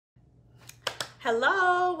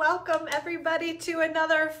Hello, welcome everybody to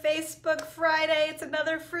another Facebook Friday. It's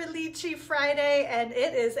another Felici Friday, and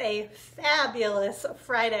it is a fabulous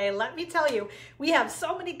Friday. Let me tell you, we have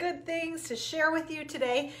so many good things to share with you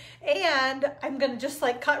today, and I'm gonna just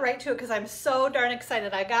like cut right to it because I'm so darn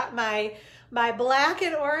excited. I got my black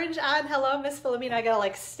and orange on. Hello, Miss Philomena. I gotta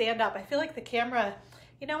like stand up. I feel like the camera,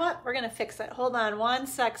 you know what? We're gonna fix it. Hold on one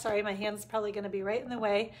sec. Sorry, my hand's probably gonna be right in the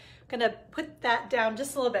way. I'm gonna put that down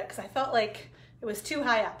just a little bit because I felt like it was too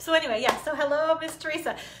high up. So anyway, yeah, so hello, Miss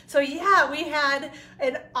Teresa. So yeah, we had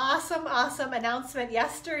an awesome announcement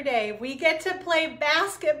yesterday. We get to play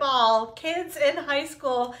basketball. Kids in high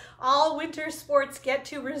school, all winter sports get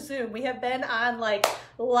to resume. We have been on like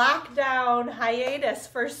lockdown hiatus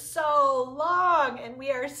for so long, and we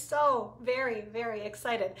are so very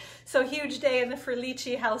excited. So huge day in the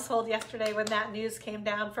Felici household yesterday when that news came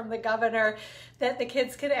down from the governor that the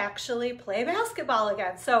kids could actually play basketball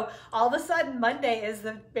again. So all of a sudden, Monday is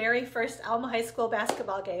the very first Alma High School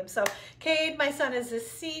basketball game. So Cade, my son, is a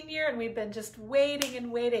senior, and we've been just waiting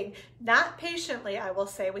and waiting. Not patiently, I will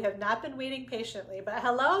say. We have not been waiting patiently, but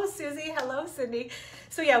hello, Susie. Hello, Cindy.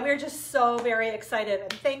 So yeah, we're just so very excited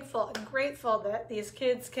and thankful and grateful that these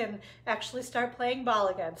kids can actually start playing ball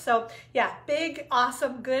again. So yeah, big,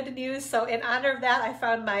 awesome, good news. So in honor of that, I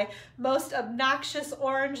found my most obnoxious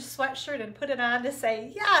orange sweatshirt and put it on to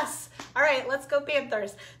say, yes, all right, let's go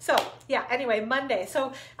Panthers. So yeah, anyway, Monday.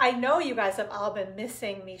 So I know you guys have all been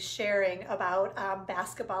missing me sharing about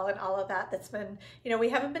basketball and all of that. That's been, you know, we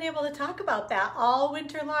haven't been able to talk about that all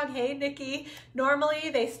winter long. Hey, Nikki, normally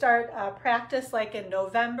they start practice like in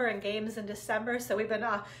November and games in December. So we've been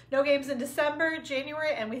no games in December,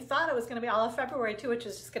 January, and we thought it was going to be all of February too, which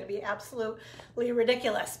is just going to be absolutely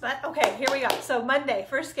ridiculous. But okay, here we go. So Monday,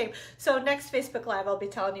 first game. So next Facebook Live, I'll be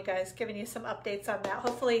telling you guys, giving you some updates on that.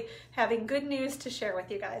 Hopefully having good news to share with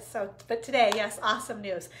you guys. So, but today, yes, awesome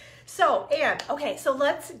news. So, and okay, so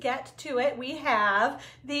let's get to it. We have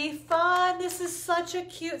the fun, this is such a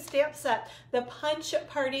cute stamp set. The Punch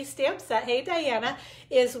Party stamp set, hey Diana,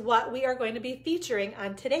 is what we are going to be featuring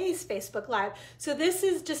on today's Facebook Live. So this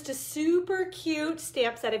is just a super cute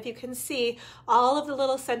stamp set. If you can see all of the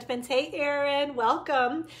little sentiments. Hey Erin,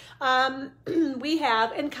 welcome. We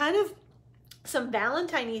have, and kind of some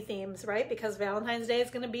Valentine-y themes, right? Because Valentine's Day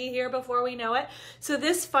is going to be here before we know it. So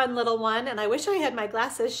this fun little one, and I wish I had my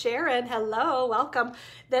glasses. Sharon, hello, welcome.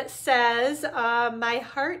 That says, my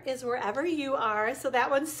heart is wherever you are. So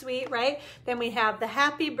that one's sweet, right? Then we have the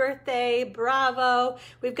happy birthday, bravo.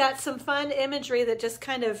 We've got some fun imagery that just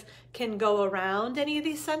kind of can go around any of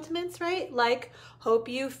these sentiments, right? Like, hope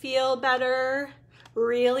you feel better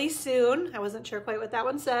really soon. I wasn't sure quite what that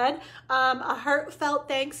one said. A heartfelt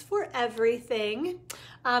thanks for everything.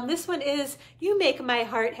 This one is, you make my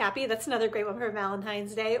heart happy. That's another great one for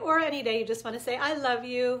Valentine's Day, or any day you just want to say, I love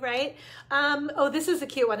you, right? Oh, this is a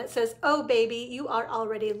cute one. It says, oh baby, you are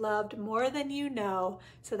already loved more than you know.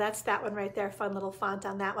 So that's that one right there. Fun little font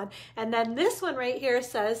on that one. And then this one right here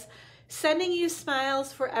says, sending you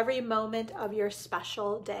smiles for every moment of your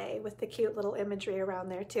special day, with the cute little imagery around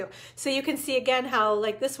there too. So you can see again how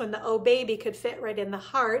like this one, the oh baby, could fit right in the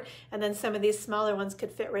heart, and then some of these smaller ones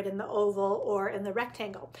could fit right in the oval or in the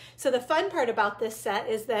rectangle. So the fun part about this set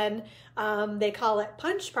is then they call it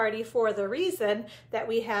Punch Party for the reason that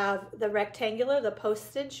we have the rectangular, the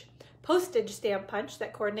postage stamp punch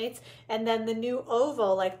that coordinates, and then the new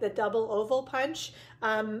oval, like the double oval punch.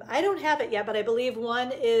 I don't have it yet, but I believe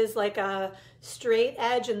one is like a straight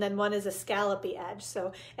edge and then one is a scallopy edge.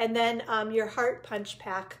 So, and then your heart punch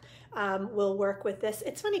pack will work with this.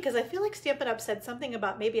 It's funny because I feel like Stampin' Up! Said something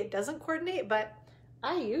about maybe it doesn't coordinate, but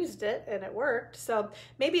I used it and it worked. So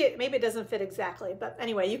maybe it doesn't fit exactly, but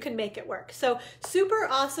anyway, you can make it work. So super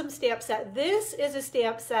awesome stamp set. This is a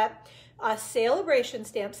stamp set, a sale-a-bration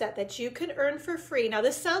stamp set that you can earn for free. Now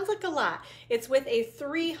this sounds like a lot. It's with a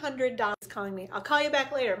 $300 calling me. I'll call you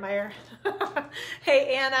back later, Meyer.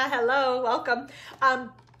 Hey Anna, hello, welcome.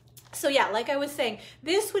 So yeah, like I was saying,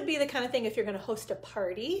 this would be the kind of thing if you're going to host a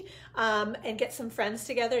party and get some friends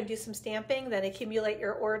together and do some stamping, then accumulate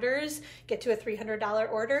your orders, get to a $300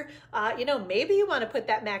 order. You know, maybe you want to put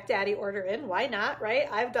that Mac Daddy order in. Why not, right?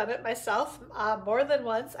 I've done it myself more than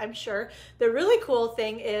once, I'm sure. The really cool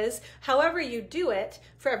thing is, however you do it,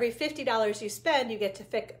 for every $50 you spend, you get to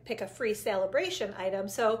pick a free sale-a-bration item.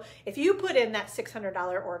 So if you put in that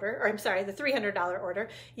 $600 order, or I'm sorry, the $300 order,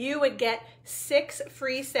 you would get 6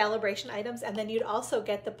 free sale celebration items, and then you'd also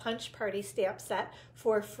get the Punch Party stamp set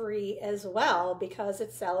for free as well because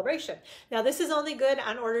it's celebration. Now this is only good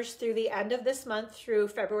on orders through the end of this month through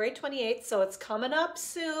February 28th, so it's coming up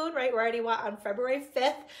soon, right? We're already on February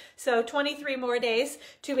 5th, so 23 more days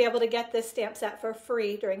to be able to get this stamp set for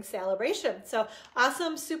free during celebration. So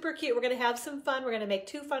awesome, super cute. We're going to have some fun. We're going to make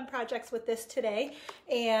 2 fun projects with this today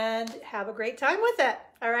and have a great time with it.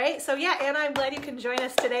 All right, so yeah, Anna, I'm glad you can join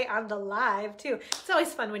us today on the live too. It's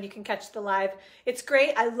always fun when you can catch the live. It's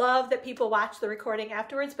great. I love that people watch the recording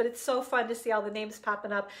afterwards, but it's so fun to see all the names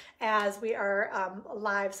popping up as we are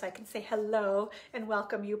live, so I can say hello and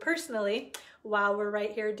welcome you personally while we're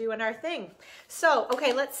right here doing our thing. So,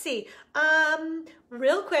 okay, let's see.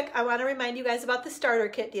 Real quick, I want to remind you guys about the starter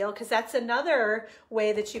kit deal, because that's another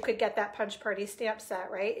way that you could get that Punch Party stamp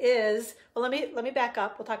set, right? Well, let me back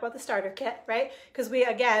up. We'll talk about the starter kit, right? Because we,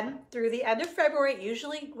 again, through the end of February,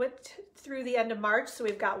 usually went through the end of March, so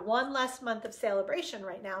we've got one less month of celebration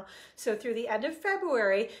right now. So through the end of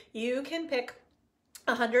February, you can pick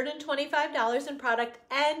 $125 in product,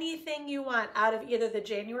 anything you want out of either the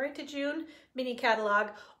January to June mini catalog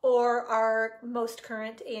or our most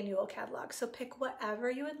current annual catalog. So pick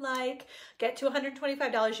whatever you would like. Get to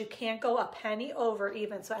 $125. You can't go a penny over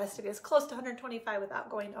even, so it has to be as close to $125 without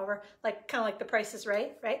going over, like kind of like the Price is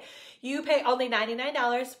Right, right? You pay only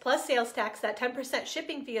 $99 plus sales tax. That 10%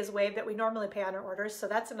 shipping fee is waived that we normally pay on our orders, so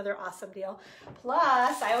that's another awesome deal.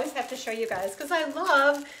 Plus, I always have to show you guys because I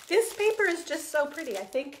love this paper. Is just so pretty. I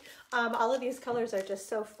think all of these colors are just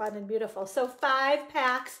so fun and beautiful. So 5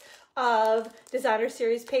 packs of designer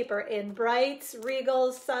series paper in brights,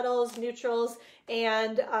 regals, subtles, neutrals,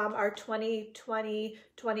 and our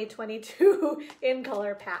 2020-2022 in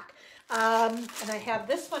color pack. And I have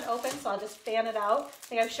this one open, so I'll just fan it out. I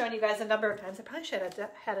think I've shown you guys a number of times. I probably should have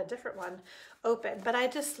had a different one open, but I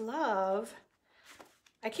just love,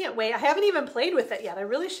 I can't wait. I haven't even played with it yet. I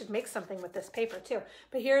really should make something with this paper too.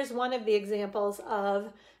 But here's one of the examples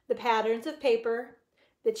of the patterns of paper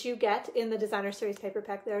that you get in the designer series paper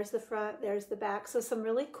pack. There's the front, there's the back. So some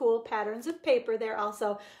really cool patterns of paper there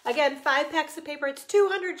also. Again, 5 packs of paper. It's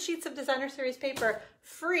 200 sheets of designer series paper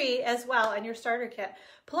free as well in your starter kit.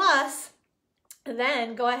 Plus,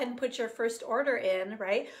 then go ahead and put your first order in,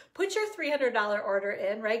 right? Put your $300 order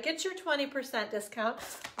in, right? Get your 20% discount.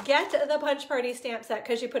 Get the Punch Party stamp set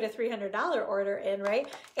because you put a $300 order in, right?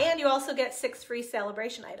 And you also get 6 free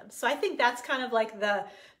celebration items. So I think that's kind of like the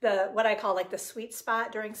what I call like the sweet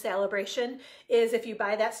spot during celebration is if you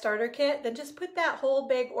buy that starter kit, then just put that whole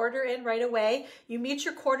big order in right away. You meet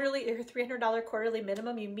your $300 quarterly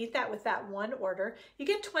minimum. You meet that with that one order. You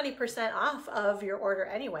get 20% off of your order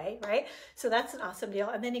anyway, right? So that's an awesome deal.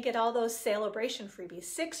 And then you get all those celebration freebies,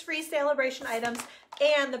 6 free celebration items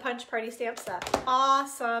and the Punch Party stamp set.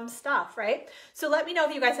 Awesome stuff, right? So let me know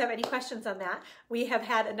if you guys have any questions on that. We have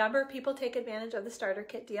had a number of people take advantage of the starter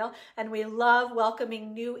kit deal, and we love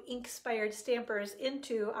welcoming new Inkspired stampers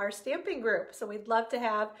into our stamping group. So we'd love to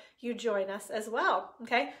have you join us as well,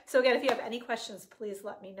 okay? So again, if you have any questions, please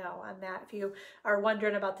let me know on that. If you are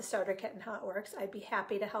wondering about the starter kit and how it works, I'd be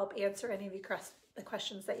happy to help answer any of the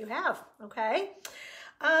questions that you have, okay?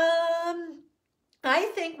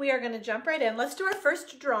 I think we are going to jump right in. Let's do our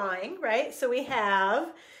first drawing, right? So we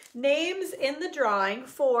have names in the drawing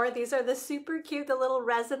for, these are the super cute, the little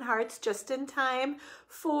resin hearts just in time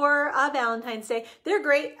for Valentine's Day. They're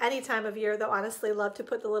great any time of year, though. Honestly, love to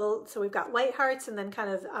put the little, so we've got white hearts and then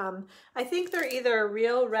kind of, I think they're either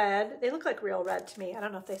real red. They look like real red to me. I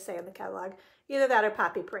don't know if they say in the catalog. Either that or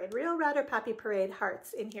Poppy Parade. Real red or Poppy Parade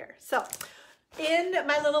hearts in here. So in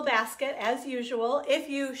my little basket, as usual, if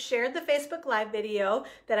you shared the Facebook Live video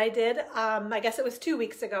that I did, I guess it was 2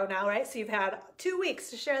 weeks ago now, right? So you've had 2 weeks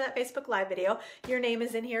to share that Facebook Live video. Your name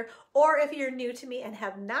is in here. Or if you're new to me and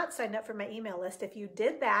have not signed up for my email list, if you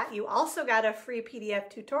did that, you also got a free PDF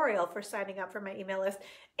tutorial for signing up for my email list.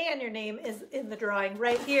 And your name is in the drawing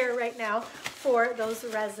right here, right now, for those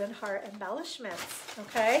resin heart embellishments,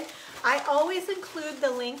 okay? I always include the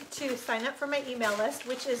link to sign up for my email list,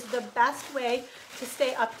 which is the best way to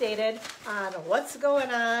stay updated on what's going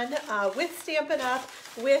on with Stampin' Up,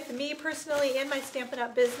 with me personally in my Stampin'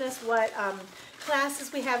 Up business, what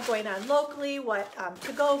classes we have going on locally, what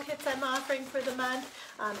to-go kits I'm offering for the month,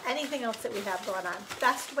 anything else that we have going on.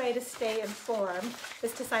 Best way to stay informed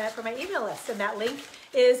is to sign up for my email list, and that link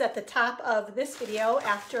is at the top of this video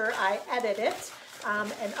after I edit it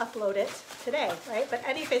and upload it today, right? But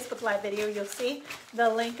any Facebook Live video you'll see, the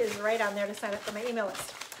link is right on there to sign up for my email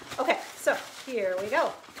list. Okay, so here we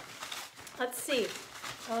go. Let's see.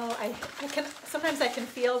 Oh, sometimes I can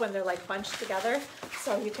feel when they're like bunched together,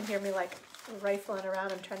 so you can hear me like rifling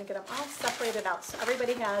around. I'm trying to get them all separated out so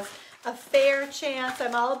everybody has a fair chance.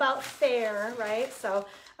 I'm all about fair, right? So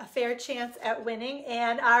a fair chance at winning.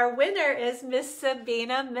 And our winner is Miss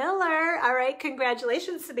Sabina Miller. All right,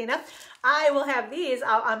 congratulations, Sabina. I will have these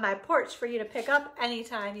out on my porch for you to pick up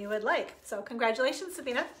anytime you would like. So congratulations,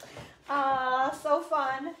 Sabina. So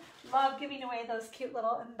fun. Love giving away those cute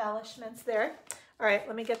little embellishments there. All right,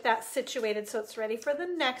 let me get that situated so it's ready for the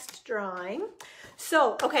next drawing.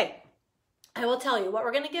 So, okay, I will tell you what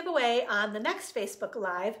we're going to give away on the next Facebook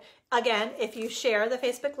Live. Again, if you share the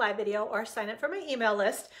Facebook Live video or sign up for my email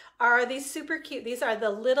list, are these super cute. These are the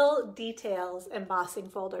Little Details embossing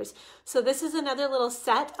folders. So this is another little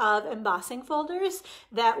set of embossing folders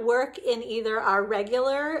that work in either our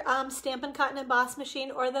regular Stampin' Cut and Emboss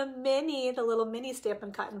machine or the little mini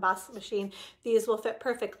Stampin' Cut and Emboss machine. These will fit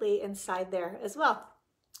perfectly inside there as well.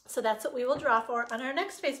 So that's what we will draw for on our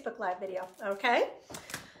next Facebook Live video, okay?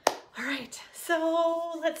 All right,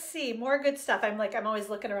 so let's see, more good stuff. I'm always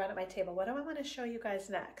looking around at my table. What do I want to show you guys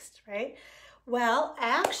next, right? Well,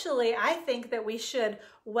 actually, I think that we should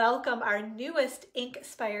welcome our newest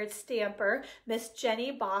Inkspired stamper, Miss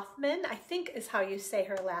Jenny Boffman, I think is how you say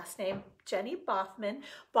her last name. Jenny Boffman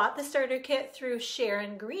bought the starter kit through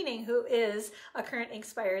Sharon Greening, who is a current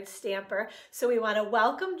Inkspired stamper. So we want to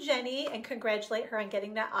welcome Jenny and congratulate her on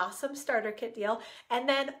getting that awesome starter kit deal. And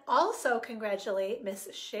then also congratulate Miss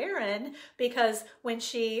Sharon, because when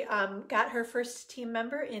she got her first team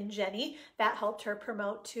member in Jenny, that helped her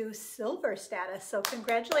promote to silver status. So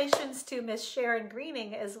congratulations to Miss Sharon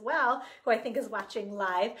Greening as well, who I think is watching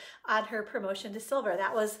live, on her promotion to silver.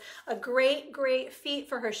 That was a great, great feat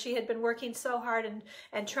for her. She had been working so hard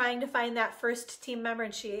and trying to find that first team member,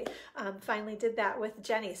 and she finally did that with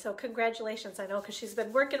Jenny. So congratulations. I know, because she's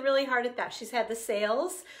been working really hard at that. She's had the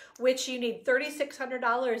sales, which you need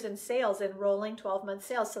 $3,600 in sales in rolling 12-month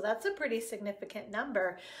sales. So that's a pretty significant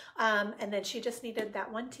number. And then she just needed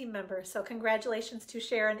that one team member. So congratulations to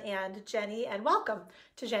Sharon and Jenny, and welcome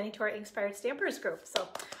to Jenny to our Inkspired Stampers group. So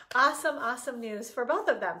awesome, awesome news for both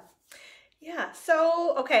of them. Yeah,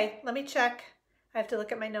 so, okay, let me check. I have to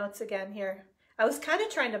look at my notes again here. I was kind of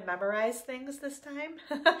trying to memorize things this time.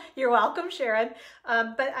 You're welcome, Sharon.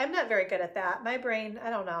 But I'm not very good at that. My brain, I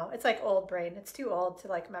don't know. It's like old brain. It's too old to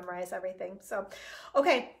like memorize everything. So,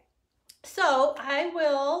 okay. So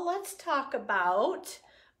let's talk about,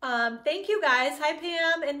 thank you guys. Hi,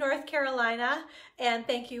 Pam in North Carolina. And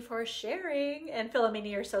thank you for sharing. And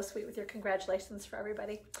Philomena, you're so sweet with your congratulations for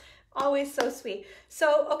everybody. Always so sweet.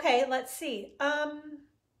 So, okay, let's see.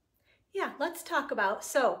 Yeah, let's talk about,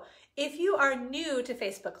 so if you are new to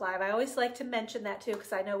Facebook Live, I always like to mention that too,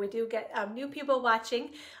 because I know we do get new people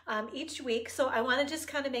watching each week. So I want to just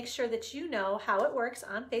kind of make sure that you know how it works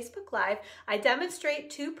on Facebook Live. I demonstrate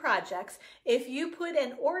 2 projects. If you put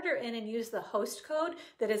an order in and use the host code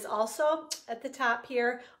that is also at the top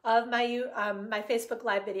here of my my Facebook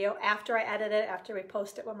Live video, after I edit it, after we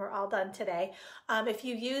post it when we're all done today, if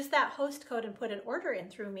you use that host code and put an order in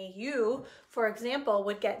through me, you, for example,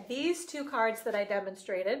 would get these 2 cards that I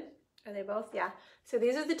demonstrated. Are they both? Yeah. So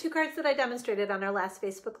these are the 2 cards that I demonstrated on our last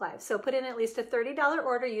Facebook Live. So put in at least a $30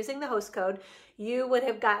 order using the host code. You would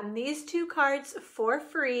have gotten these 2 cards for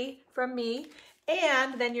free from me.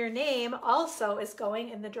 And then your name also is going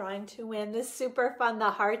in the drawing to win this super fun, the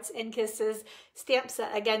Hearts and Kisses stamp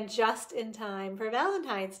set. Again, just in time for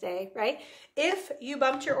Valentine's Day, right? If you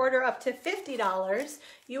bumped your order up to $50,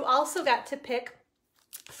 you also got to pick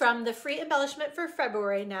from the free embellishment for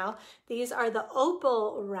February now. These are the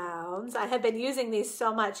opal rounds. I have been using these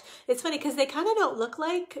so much. It's funny because they kind of don't look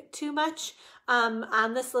like too much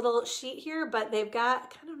on this little sheet here, but they've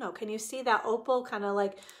got, I don't know, can you see that opal, kind of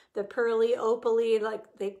like the pearly opally, like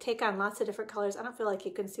they take on lots of different colors. I don't feel like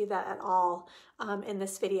you can see that at all in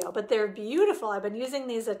this video, but they're beautiful. I've been using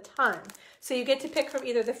these a ton. So you get to pick from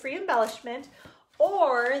either the free embellishment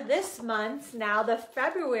or this month's, now the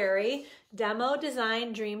February Demo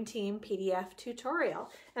Design Dream Team PDF tutorial.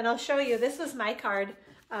 And I'll show you, this was my card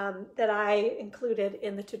that I included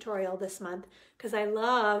in the tutorial this month, because I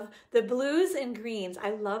love the blues and greens.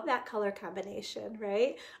 I love that color combination,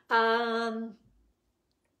 right?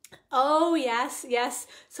 Oh, yes, yes.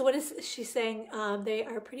 So what is she saying? They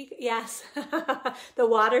are pretty, yes. The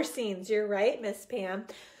water scenes, you're right, Miss Pam.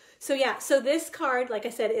 So yeah, so this card, like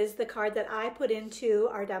I said, is the card that I put into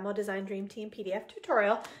our Demo Design Dream Team PDF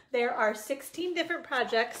tutorial. There are 16 different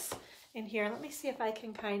projects in here. Let me see if I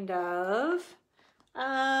can kind of,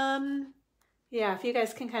 yeah, if you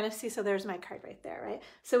guys can kind of see. So there's my card right there, right?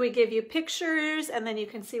 So we give you pictures, and then you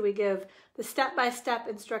can see we give the step-by-step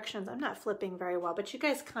instructions. I'm not flipping very well, but you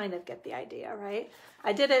guys kind of get the idea, right?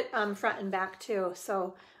 I did it front and back too.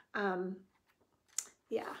 So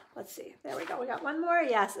Yeah, let's see. There we go. We got one more.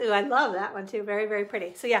 Yes. Ooh, I love that one too. Very, very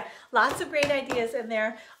pretty. So yeah, lots of great ideas in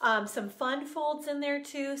there. Some fun folds in there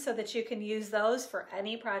too, so that you can use those for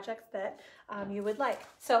any project that you would like.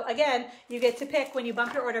 So again, you get to pick when you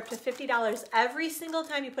bump your order up to $50. Every single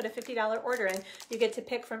time you put a $50 order in, you get to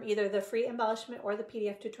pick from either the free embellishment or the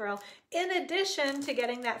PDF tutorial, in addition to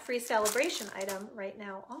getting that free sale-a-bration item right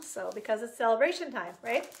now also, because it's celebration time,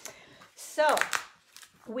 right? So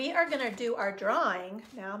we are going to do our drawing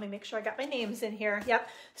now. Let me make sure I got my names in here. Yep.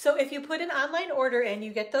 So if you put an online order in,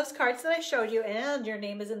 you get those cards that I showed you, and your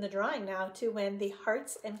name is in the drawing now to win the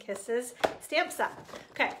Hearts and Kisses stamp set.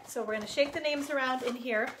 Okay, so we're going to shake the names around in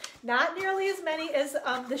here. Not nearly as many as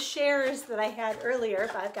the shares that I had earlier,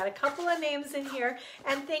 but I've got a couple of names in here.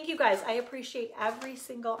 And thank you guys. I appreciate every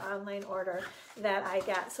single online order that I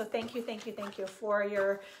get. So thank you, thank you, thank you for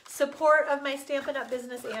your support of my Stampin' Up!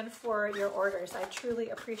 Business and for your orders. I truly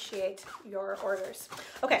appreciate your orders.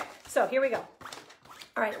 Okay, so here we go.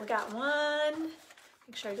 All right, we got one.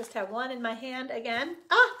 Make sure I just have one in my hand again.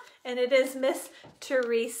 And it is Miss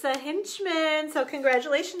Teresa Hinchman. So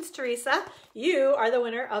congratulations, Teresa. You are the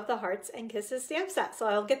winner of the Hearts and Kisses stamp set. So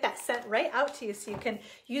I'll get that sent right out to you so you can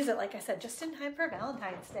use it, like I said, just in time for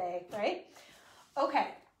Valentine's Day, right? Okay.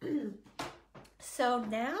 So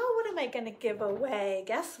now what am I going to give away?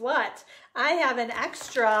 Guess what? I have an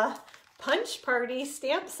extra Punch Party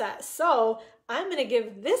stamp set. So I'm going to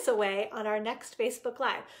give this away on our next Facebook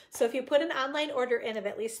Live. So if you put an online order in of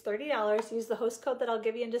at least $30, use the host code that I'll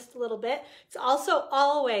give you in just a little bit. It's also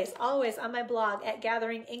always on my blog at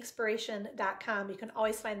gatheringinkspiration.com. You can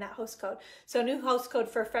always find that host code. So new host code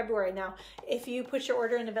for February. Now, if you put your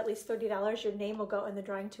order in of at least $30, your name will go in the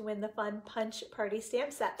drawing to win the fun Punch Party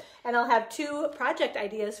stamp set. And I'll have 2 project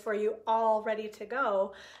ideas for you all ready to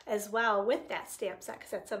go as well with that stamp set,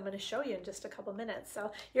 because that's what I'm going to show you in just a couple minutes.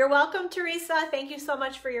 So you're welcome, Teresa. Thank you so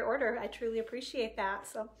much for your order. I truly appreciate that.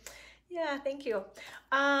 So yeah, thank you.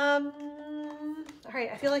 All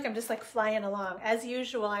right, I feel like I'm just like flying along. As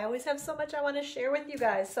usual, I always have so much I want to share with you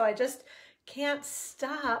guys, so I just can't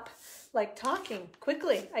stop like talking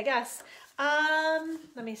quickly, I guess.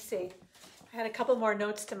 Let me see. I had a couple more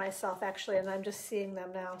notes to myself actually, and I'm just seeing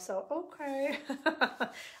them now. So, okay.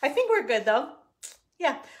 I think we're good though.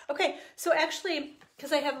 Yeah. Okay. So actually,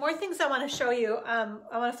 because I have more things I want to show you, I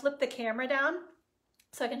want to flip the camera down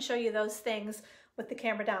so I can show you those things with the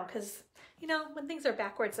camera down, because, you know, when things are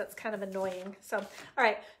backwards, that's kind of annoying. So, all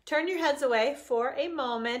right, turn your heads away for a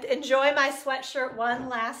moment. Enjoy my sweatshirt one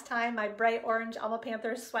last time, my bright orange Alma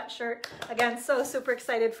Panthers sweatshirt. Again, so super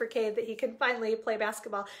excited for Cade that he can finally play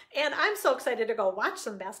basketball. And I'm so excited to go watch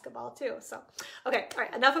some basketball too. So, okay, all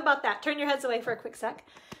right, enough about that. Turn your heads away for a quick sec.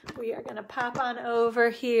 We are gonna pop on over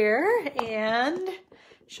here and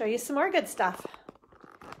show you some more good stuff.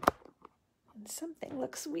 And something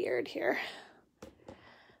looks weird here.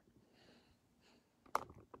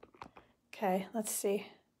 Okay, let's see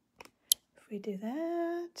if we do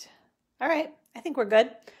that. All right, I think we're good.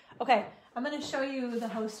 Okay, I'm going to show you the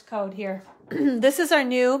host code here. This is our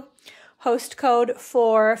new host code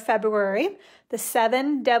for February, the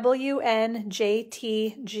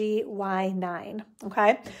 7WNJTGY9.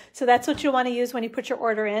 Okay, so that's what you want to use when you put your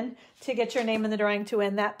order in to get your name in the drawing to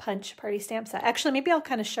win that Punch Party stamp set. Actually, maybe I'll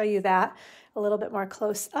kind of show you that a little bit more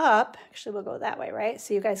close up. Actually, we'll go that way, right?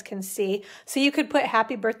 So you guys can see. So you could put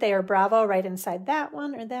happy birthday or bravo right inside that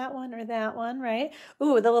one or that one or that one, right?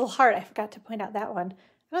 Ooh, the little heart. I forgot to point out that one.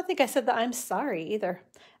 I don't think I said the I'm sorry either.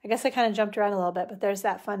 I guess I kind of jumped around a little bit, but there's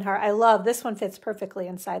that fun heart. I love this one, fits perfectly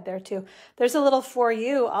inside there too. There's a little for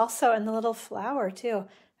you also, and the little flower too.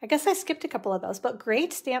 I guess I skipped a couple of those, but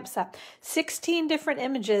great stamp set. 16 different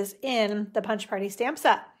images in the Punch Party stamp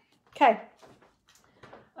set. Okay.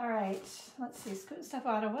 All right, let's see, scoot stuff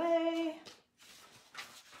out of the way.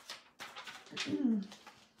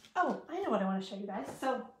 Oh, I know what I want to show you guys.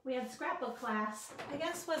 So we had scrapbook class, I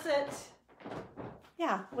guess, was it?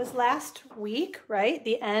 Yeah, it was last week, right?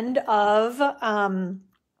 The end of, the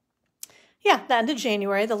end of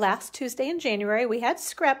January, the last Tuesday in January, we had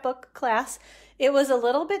scrapbook class. It was a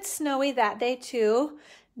little bit snowy that day too.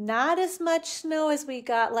 Not as much snow as we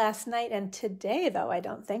got last night and today, though, I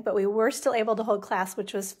don't think, but we were still able to hold class,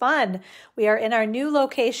 which was fun. We are in our new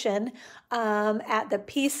location at the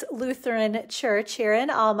Peace Lutheran Church here in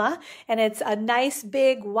Alma, and it's a nice,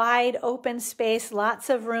 big, wide, open space, lots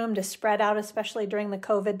of room to spread out, especially during the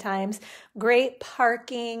COVID times. Great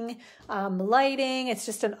parking, lighting. It's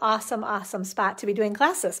just an awesome, awesome spot to be doing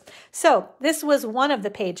classes. So this was one of the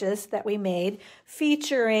pages that we made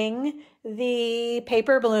featuring the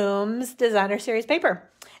Paper Blooms Designer Series paper.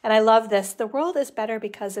 And I love this. The world is better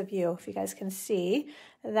because of you. If you guys can see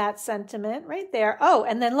that sentiment right there. Oh,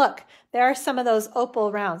 and then look, there are some of those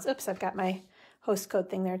opal rounds. Oops, I've got my host code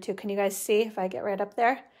thing there too. Can you guys see if I get right up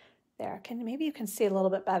there? There, maybe you can see a little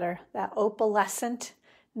bit better, that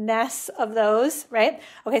opalescentness of those, right?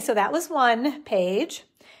 Okay, so that was one page.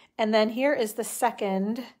 And then here is the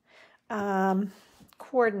second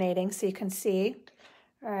coordinating, so you can see.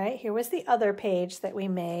 All right, here was the other page that we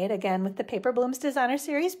made, again, with the Paper Blooms Designer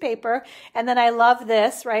Series paper. And then I love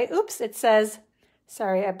this, right? Oops, it says,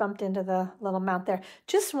 sorry, I bumped into the little mount there.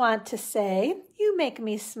 Just want to say, you make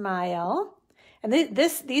me smile. And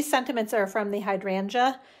these sentiments are from the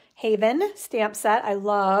Hydrangea Haven stamp set. I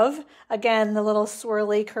love, again, the little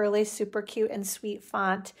swirly, curly, super cute and sweet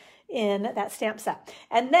font in that stamp set.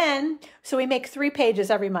 And then, so we make 3 pages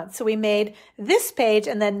every month. So we made this page,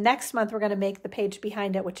 and then next month we're going to make the page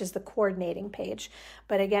behind it, which is the coordinating page.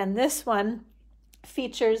 But again, this one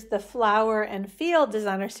features the Flower and Field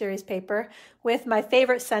Designer Series paper with my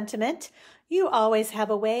favorite sentiment, you always have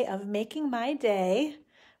a way of making my day,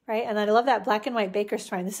 right? And I love that black and white baker's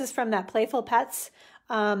twine. This is from that Playful Pets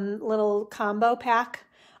little combo pack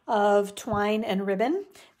of twine and ribbon.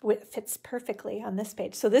 It fits perfectly on this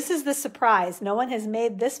page. So this is the surprise. No one has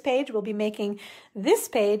made this page. We'll be making this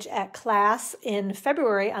page at class in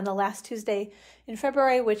February, on the last Tuesday in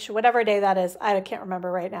February, which whatever day that is, I can't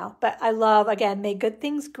remember right now. But I love, again, may good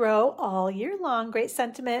things grow all year long. Great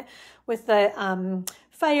sentiment with the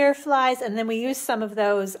fireflies. And then we use some of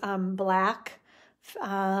those black,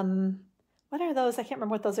 what are those? I can't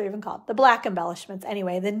remember what those are even called. The black embellishments.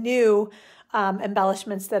 Anyway, the new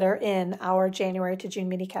embellishments that are in our January to June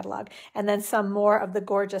mini catalog. And then some more of the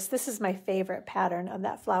gorgeous, this is my favorite pattern of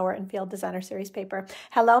that Flower and Field Designer Series paper.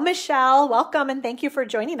 Hello, Michelle. Welcome, and thank you for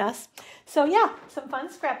joining us. So yeah, some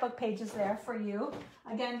fun scrapbook pages there for you.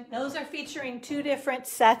 Again, those are featuring 2 different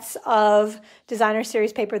sets of Designer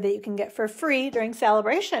Series paper that you can get for free during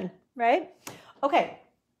Sale-a-bration, right? Okay.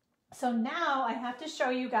 So now I have to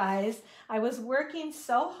show you guys, I was working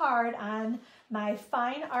so hard on my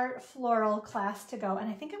fine art floral class to go, and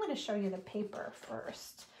I think I'm going to show you the paper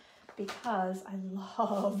first because I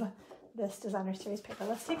love this Designer Series paper.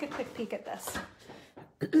 Let's take a quick peek at this.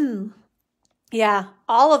 Yeah,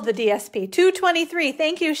 all of the DSP. 2/23.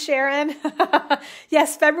 Thank you, Sharon.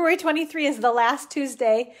 Yes, February 23 is the last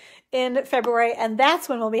Tuesday in February, and that's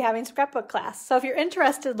when we'll be having scrapbook class. So if you're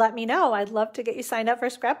interested, let me know. I'd love to get you signed up for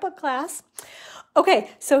scrapbook class. Okay,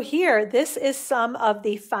 so here, this is some of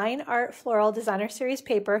the Fine Art Floral Designer Series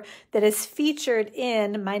paper that is featured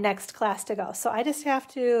in my next class to go. So I just have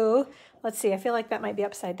to, let's see, I feel like that might be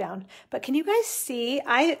upside down. But can you guys see?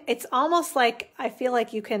 It's almost like, I feel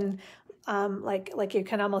like you can, like you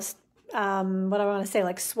can almost, what do I want to say,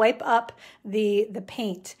 like swipe up the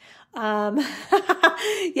paint.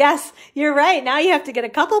 Yes, you're right. Now you have to get a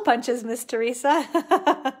couple punches, Miss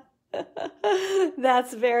Teresa.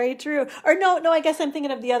 That's very true. Or no, I guess I'm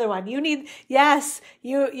thinking of the other one. You need, yes,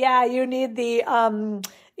 you need the,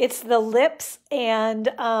 it's the lips and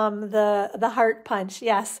the heart punch.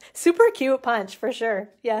 Yes, super cute punch for sure.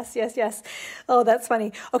 Yes. Oh, that's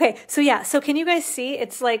funny. Okay, so yeah, so can you guys see?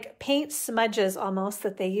 It's like paint smudges almost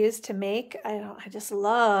that they use to make. I just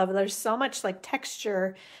love. There's so much like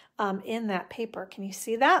texture in that paper. Can you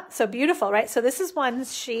see that? So beautiful, right? So this is one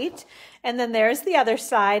sheet, and then there's the other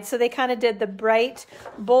side. So they kind of did the bright,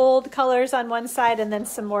 bold colors on one side and then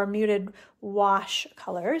some more muted wash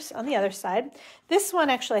colors on the other side. This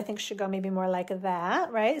one actually I think should go maybe more like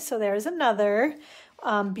that, right? So there's another.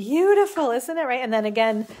 Beautiful, isn't it, right? And then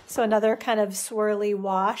again, so another kind of swirly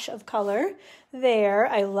wash of color there.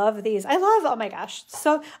 I love these. Oh my gosh.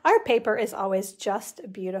 So our paper is always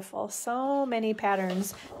just beautiful. So many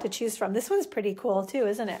patterns to choose from. This one's pretty cool too,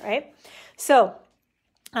 isn't it, right? So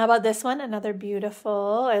how about this one? Another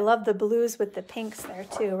beautiful. I love the blues with the pinks there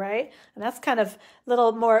too, right? And that's kind of a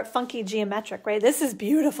little more funky geometric, right? This is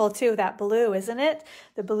beautiful too, that blue, isn't it?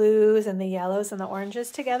 The blues and the yellows and the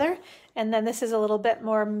oranges together. And then this is a little bit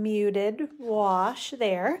more muted wash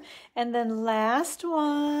there. And then last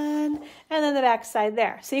one, and then the back side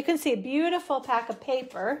there. So you can see a beautiful pack of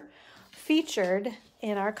paper featured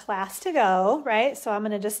in our class to go, right? So I'm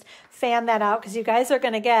going to just fan that out because you guys are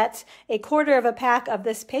going to get a quarter of a pack of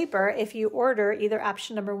this paper if you order either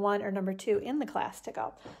option number 1 or number 2 in the class to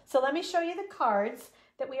go. So let me show you the cards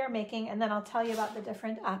that we are making, and then I'll tell you about the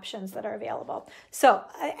different options that are available. So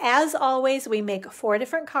as always, we make 4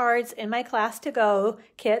 different cards in my class to go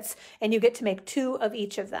kits, and you get to make 2 of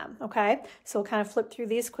each of them, okay? So we'll kind of flip through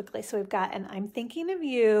these quickly. So we've got an I'm Thinking of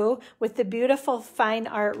You with the beautiful fine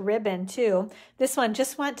art ribbon too. This one,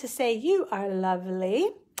 Just Want to Say You Are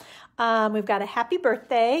Lovely. We've got a happy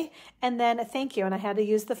birthday and then a thank you. And I had to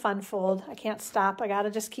use the fun fold. I can't stop. I got to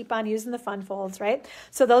just keep on using the fun folds, right?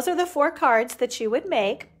 So those are the 4 cards that you would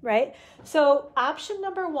make, right? So option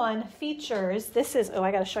number 1 features, this is, oh,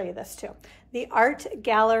 I got to show you this too. The art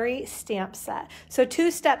gallery stamp set. So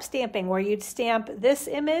 2-step stamping where you'd stamp this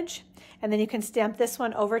image and then you can stamp this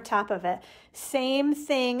one over top of it. Same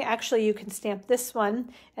thing, actually you can stamp this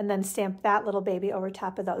one and then stamp that little baby over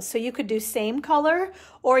top of those. So you could do same color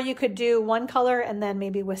or you could do one color and then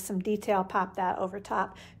maybe with some detail pop that over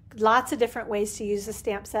top. Lots of different ways to use the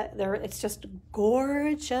stamp set there. It's just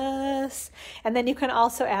gorgeous. And then you can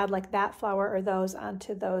also add like that flower or those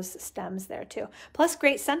onto those stems there too. Plus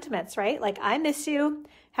great sentiments, right? Like I miss you,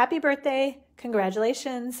 happy birthday,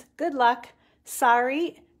 congratulations, good luck,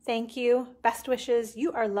 sorry, thank you, best wishes,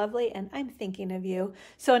 you are lovely, and I'm thinking of you.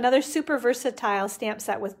 So another super versatile stamp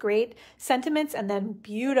set with great sentiments and then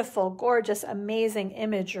beautiful, gorgeous, amazing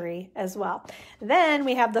imagery as well. Then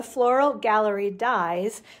we have the floral gallery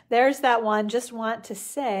dies. There's that one, just want to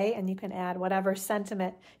say, and you can add whatever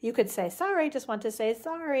sentiment. You could say, sorry, just want to say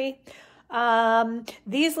sorry.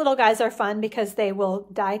 These little guys are fun because they will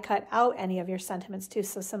die cut out any of your sentiments too.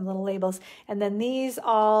 So some little labels. And then these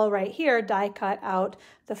all right here die cut out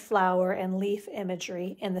the flower and leaf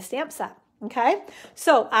imagery in the stamp set. Okay,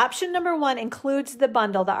 so option number 1 includes the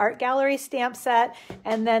bundle, the art gallery stamp set,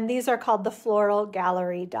 and then these are called the floral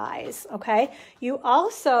gallery dies. Okay, you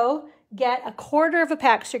also get a 1/4 of a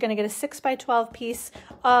pack, so you're going to get a 6x12 piece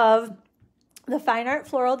of the Fine Art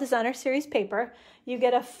Floral Designer Series paper. You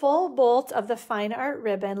get a full bolt of the Fine Art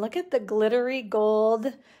ribbon. Look at the glittery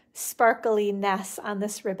gold sparkliness on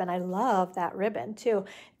this ribbon. I love that ribbon too.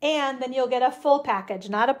 And then you'll get a full package,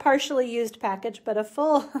 not a partially used package, but a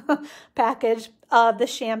full package of the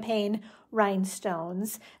champagne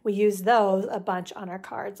rhinestones. We use those a bunch on our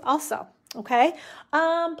cards also. Okay,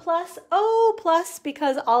 plus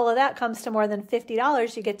because all of that comes to more than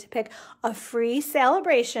 $50, you get to pick a free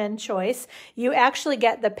sale-a-bration choice. You actually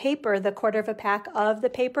get the paper, the 1/4 of a pack of the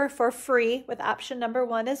paper for free with option number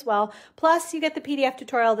 1 as well. Plus you get the PDF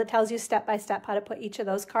tutorial that tells you step-by-step how to put each of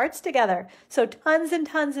those cards together. So tons and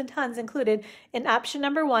tons and tons included in option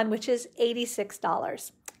number 1, which is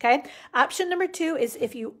 $86. Okay, option number 2 is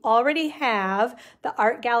if you already have the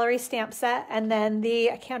art gallery stamp set and then the,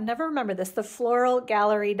 I can't never remember this, the floral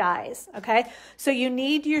gallery dies. Okay, so you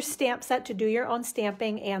need your stamp set to do your own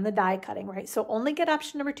stamping and the die cutting, right? So only get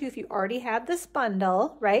option number 2 if you already have this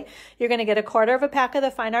bundle, right? You're going to get a 1/4 of a pack of the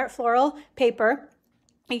Fine Art Floral paper.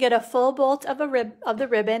 You get a full bolt of the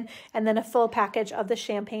ribbon and then a full package of the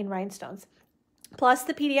champagne rhinestones, plus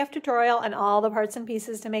the PDF tutorial and all the parts and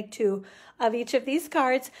pieces to make 2 of each of these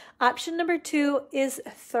cards. Option number 2 is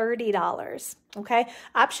 $30. Okay,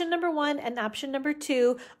 option number 1 and option number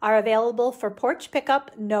 2 are available for porch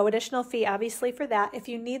pickup, no additional fee obviously for that. If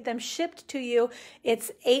you need them shipped to you,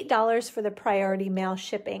 it's $8 for the priority mail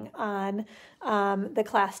shipping on the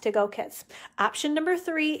Class to Go kits. Option number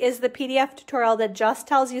 3 is the PDF tutorial that just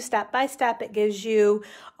tells you step by step. It gives you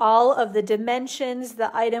all of the dimensions, the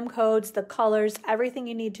item codes, the colors, everything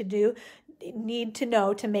you need to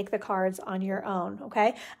know to make the cards on your own.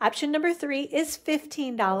 Okay, option number 3 is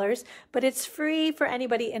 $15, but it's free for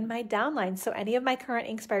anybody in my downline. So any of my current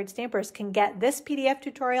Inkspired stampers can get this PDF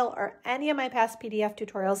tutorial or any of my past PDF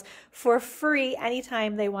tutorials for free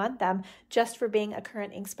anytime they want them, just for being a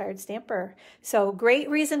current Inkspired stamper. So great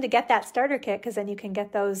reason to get that starter kit, because then you can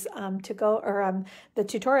get those to go, or the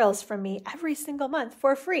tutorials from me every single month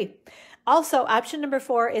for free. Also, option number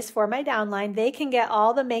 4 is for my downline. They can get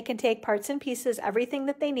all the make and take parts and pieces, everything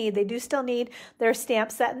that they need. They do still need their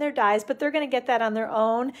stamp set and their dies, but they're going to get that on their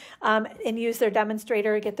own and use their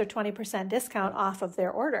demonstrator to get their 20% discount off of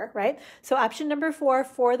their order, right? So option number 4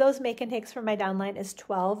 for those make and takes from my downline is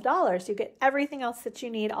 $12. You get everything else that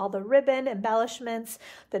you need, all the ribbon, embellishments,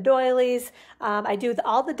 the doilies. I do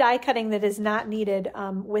all the die cutting that is not needed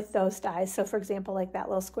with those dies. So for example, like that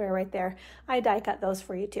little square right there, I die cut those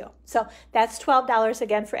for you too. So that's $12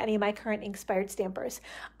 again for any of my current Inkspired stampers.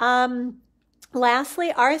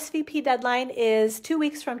 Lastly, RSVP deadline is 2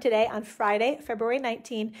 weeks from today on Friday, February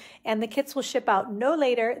 19, and the kits will ship out no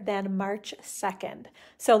later than March 2nd.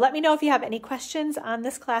 So let me know if you have any questions on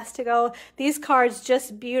this Class to Go. These cards,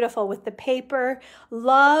 just beautiful with the paper.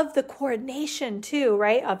 Love the coordination too,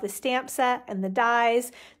 right, of the stamp set and the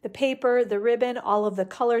dies, the paper, the ribbon, all of the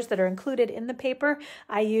colors that are included in the paper.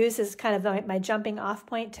 I use as kind of my jumping off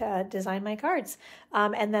point to design my cards.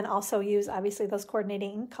 And then also use obviously those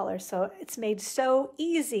coordinating ink colors. So it's made so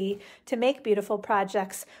easy to make beautiful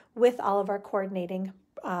projects with all of our coordinating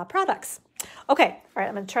products. Okay, all right,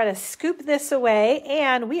 I'm going to try to scoop this away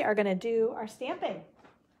and we are going to do our stamping.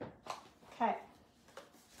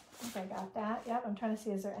 think I got that. Yep, I'm trying to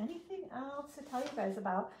see, is there anything else to tell you guys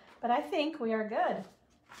about? But I think we are good.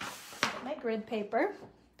 Get my grid paper.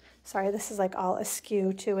 Sorry, this is like all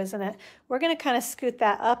askew too, isn't it? We're going to kind of scoot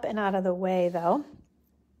that up and out of the way though.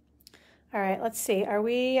 All right, let's see. Are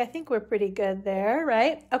we, I think we're pretty good there,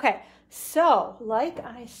 right? Okay, so like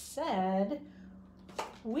I said,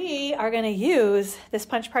 we are going to use this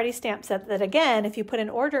Punch Party stamp set that, again, if you put an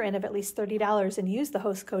order in of at least $30 and use the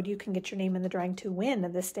host code, you can get your name in the drawing to win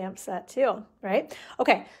this stamp set too, right?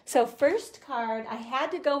 Okay, so first card, I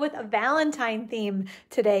had to go with a Valentine theme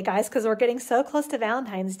today, guys, because we're getting so close to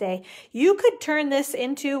Valentine's Day. You could turn this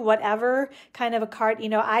into whatever kind of a card. You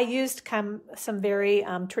know, I used some very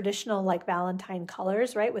traditional like Valentine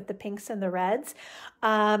colors, right, with the pinks and the reds.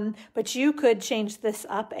 But you could change this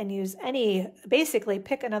up and use basically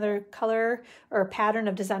pick another color or pattern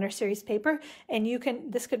of designer series paper, and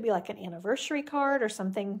this could be like an anniversary card or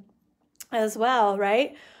something as well,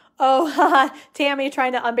 right? Oh, Tammy,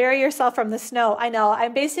 trying to unbury yourself from the snow. I know,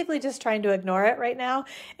 I'm basically just trying to ignore it right now.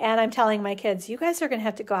 And I'm telling my kids, you guys are going to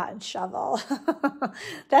have to go out and shovel.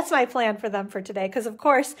 That's my plan for them for today. Because of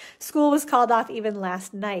course, school was called off even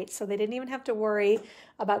last night. So they didn't even have to worry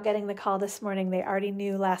about getting the call this morning. They already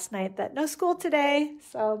knew last night that no school today.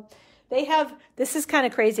 So this is kind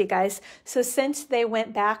of crazy, guys. So since they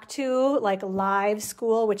went back to like live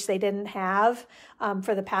school, which they didn't have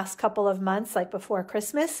for the past couple of months, like before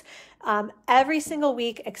Christmas, every single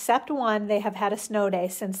week except one, they have had a snow day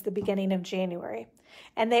since the beginning of January.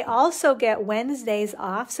 And they also get Wednesdays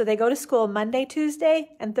off. So they go to school Monday, Tuesday,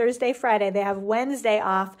 and Thursday, Friday. They have Wednesday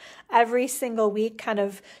off every single week, kind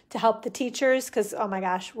of to help the teachers. Because, oh my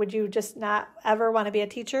gosh, would you just not ever want to be a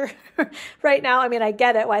teacher right now? I mean, I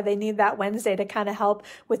get it why they need that Wednesday to kind of help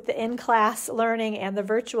with the in-class learning and the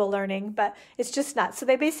virtual learning, but it's just not. So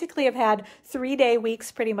they basically have had 3-day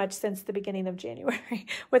weeks pretty much since the beginning of January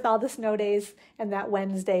with all the snow days and that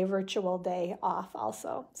Wednesday virtual day off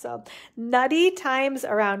also. So nutty times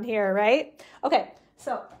around here, right? Okay,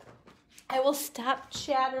 so I will stop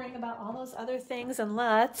chattering about all those other things and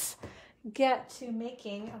let's get to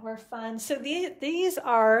making our fun. So these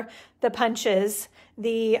are the punches,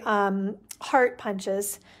 the heart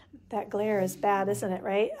punches. That glare is bad, isn't it,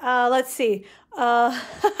 right? Let's see.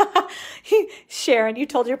 Sharon, you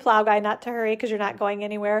told your plow guy not to hurry because you're not going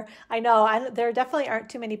anywhere. I know, there definitely aren't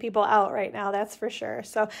too many people out right now, that's for sure.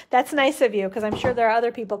 So that's nice of you because I'm sure there are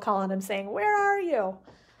other people calling him saying, where are you?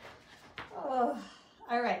 Oh,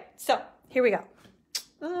 all right, so here we go.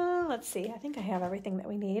 Let's see. I think I have everything that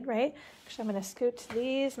we need, right? Actually, I'm going to scoot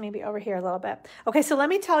these maybe over here a little bit. Okay, so let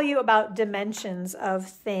me tell you about dimensions of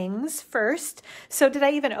things first. So did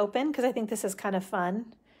I even open? Because I think this is kind of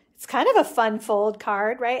fun. It's kind of a fun fold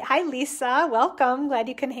card, right? Hi, Lisa. Welcome. Glad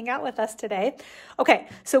you can hang out with us today. Okay,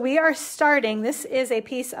 so we are starting. This is a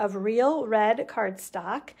piece of real red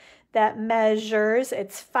cardstock that measures,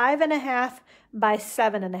 it's 5.5 by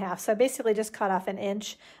 7.5. So I basically just cut off an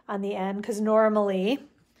inch on the end because normally,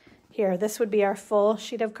 here, this would be our full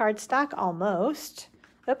sheet of cardstock, almost.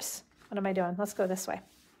 Oops, what am I doing? Let's go this way.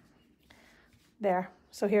 There,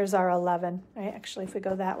 so here's our 11, right? Actually, if we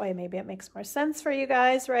go that way, maybe it makes more sense for you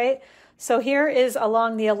guys, right? So here is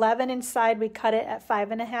along the 11-inch side, we cut it at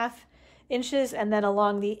 5.5 inches, and then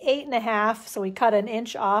along the 8.5, so we cut an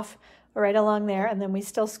inch off right along there, and then we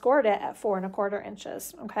still scored it at 4.25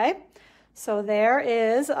 inches, okay? So there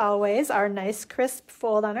is always our nice crisp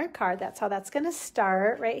fold on our card. That's how that's going to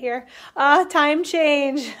start right here. Time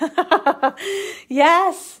change.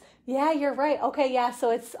 Yes. Yeah, you're right. Okay, yeah,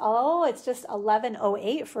 so it's just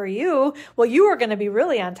 11:08 for you. Well, you are going to be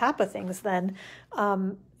really on top of things then.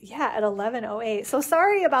 Yeah, at 11:08. So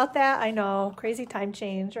sorry about that. I know, crazy time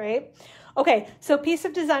change, right? Okay, so piece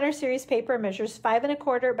of designer series paper measures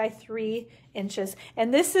 5.25 by 3 inches.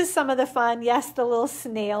 And this is some of the fun. Yes, the little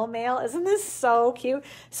snail mail. Isn't this so cute?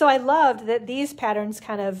 So I loved that these patterns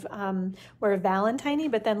kind of were Valentine-y,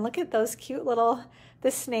 but then look at those cute little,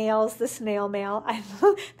 the snails, the snail mail.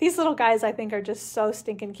 These little guys I think are just so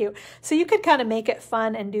stinking cute. So you could kind of make it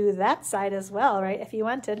fun and do that side as well, right, if you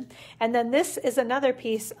wanted. And then this is another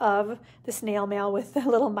piece of the snail mail with the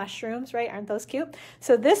little mushrooms, right? Aren't those cute?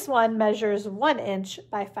 So this one measures 1 inch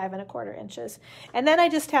by 5.25 inches. And then I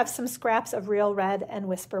just have some scraps of real red and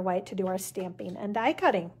whisper white to do our stamping and die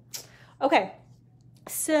cutting. Okay.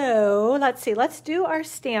 So let's see, let's do our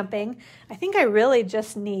stamping. I think I really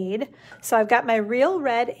just need, so I've got my real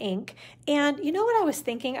red ink, and you know what I was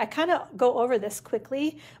thinking? I kind of go over this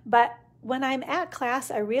quickly, but when I'm at class,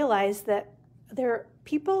 I realize that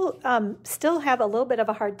people still have a little bit of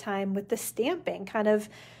a hard time with the stamping, kind of,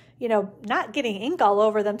 you know, not getting ink all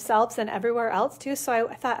over themselves and everywhere else too. So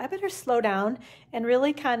I thought I better slow down and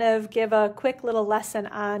really kind of give a quick little lesson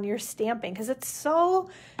on your stamping, because it's so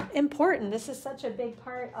important. This is such a big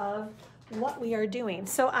part of what we are doing.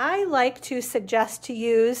 So I like to suggest to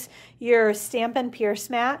use your Stampin'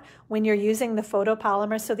 Pierce mat when you're using the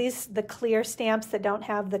photopolymer. So the clear stamps that don't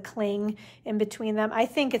have the cling in between them. I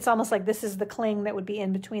think it's almost like this is the cling that would be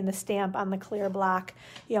in between the stamp on the clear block.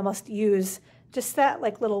 You almost use just that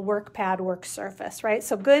like little work pad, work surface, right?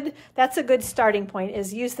 So good, that's a good starting point,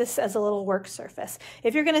 is use this as a little work surface.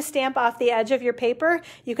 If you're gonna stamp off the edge of your paper,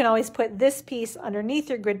 you can always put this piece underneath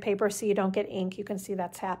your grid paper so you don't get ink. You can see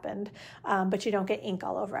that's happened, but you don't get ink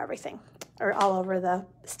all over everything or all over the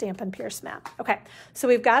Stampin' Pierce mat. Okay, so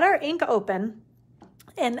we've got our ink open.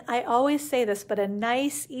 And I always say this, but a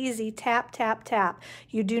nice, easy tap, tap, tap.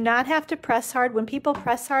 You do not have to press hard. When people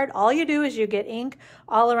press hard, all you do is you get ink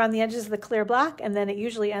all around the edges of the clear block, and then it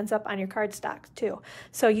usually ends up on your cardstock too.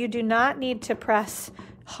 So you do not need to press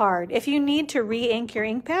hard. If you need to re-ink your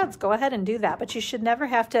ink pads, go ahead and do that, but you should never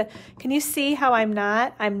have to. Can you see how I'm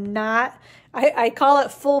not, I call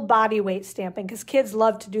it full body weight stamping, because kids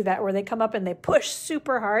love to do that, where they come up and they push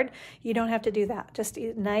super hard. You don't have to do that. Just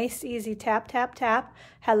nice, easy tap, tap, tap.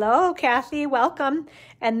 Hello, Kathy, welcome.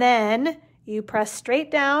 And then you press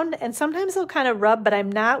straight down, and sometimes they'll kind of rub, but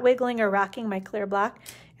I'm not wiggling or rocking my clear block.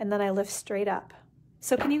 And then I lift straight up.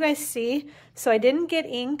 So can you guys see? So I didn't get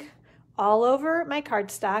ink all over my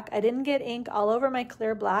cardstock. I didn't get ink all over my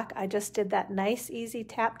clear block. I just did that nice, easy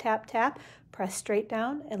tap, tap, tap. Press straight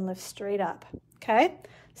down and lift straight up. Okay,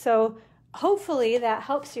 so hopefully that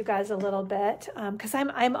helps you guys a little bit, because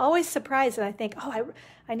I'm always surprised, and I think, oh,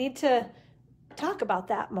 I need to talk about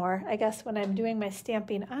that more, I guess, when I'm doing my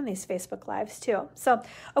stamping on these Facebook Lives too. So,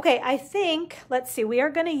 okay, I think, let's see, we are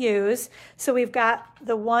going to use, so we've got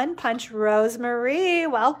the one punch. Rosemary,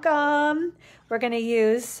 welcome. We're going to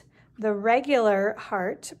use the regular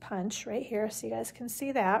heart punch right here, so you guys can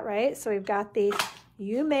see that, right? So we've got the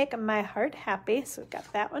You Make My Heart Happy. So we've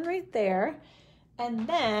got that one right there. And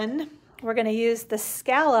then we're going to use the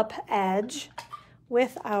scallop edge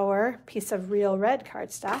with our piece of real red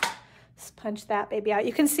cardstock. Let's punch that baby out.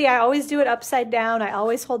 You can see I always do it upside down. I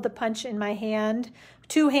always hold the punch in my hand,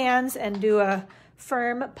 2 hands, and do a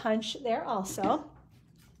firm punch there also.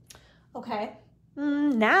 Okay.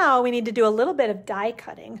 Now we need to do a little bit of die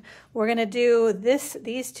cutting. We're going to do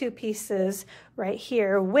these 2 pieces right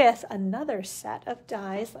here with another set of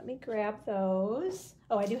dies. Let me grab those.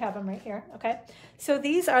 Oh, I do have them right here. Okay. So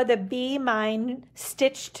these are the Be Mine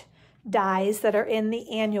stitched dies that are in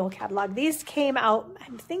the annual catalog. These came out,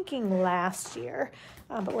 I'm thinking, last year,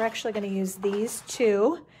 but we're actually going to use these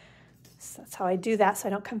 2. So that's how I do that, so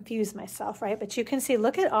I don't confuse myself, right? But you can see,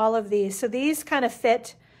 look at all of these. So these kind of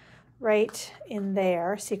fit right in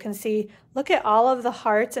there. So you can see, look at all of the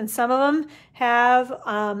hearts, and some of them have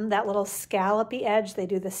that little scallopy edge. They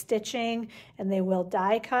do the stitching, and they will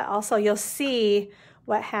die cut. Also, you'll see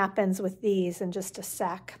what happens with these in just a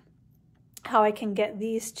sec, how I can get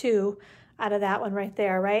these 2 out of that one right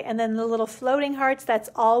there, right? And then the little floating hearts, that's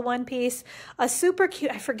all one piece. A super cute,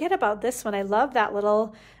 I forget about this one. I love that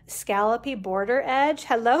little scallopy border edge.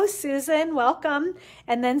 Hello, Susan, welcome.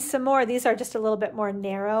 And then some more. These are just a little bit more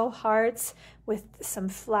narrow hearts with some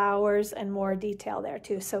flowers and more detail there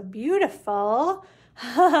too. So beautiful.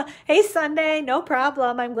 Hey, Sunday, no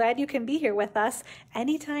problem. I'm glad you can be here with us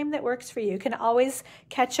anytime that works for you. You can always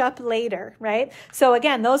catch up later, right? So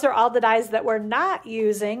again, those are all the dies that we're not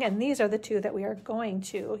using, and these are the 2 that we are going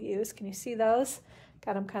to use. Can you see those?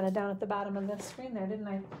 Got them kind of down at the bottom of the screen there, didn't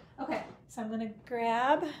I? Okay, so I'm going to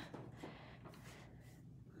grab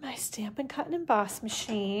my Stampin' Cut and Emboss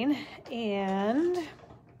machine, and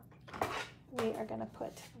we are going to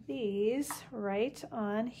put these right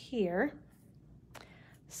on here.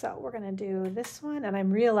 So we're going to do this one, and I'm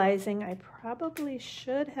realizing I probably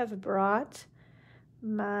should have brought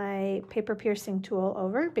my paper piercing tool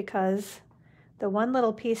over, because the one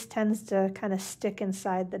little piece tends to kind of stick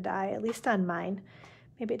inside the die, at least on mine.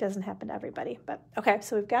 Maybe it doesn't happen to everybody, but okay,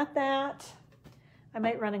 so we've got that. I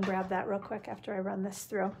might run and grab that real quick after I run this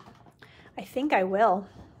through. I think I will.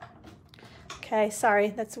 Okay,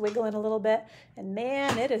 sorry, that's wiggling a little bit. And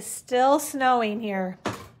man, it is still snowing here.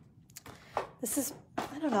 This is,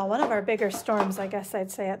 I don't know, one of our bigger storms, I guess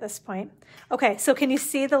I'd say at this point. Okay, so can you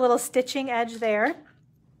see the little stitching edge there?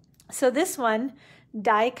 So this one,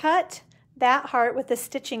 die cut that heart with the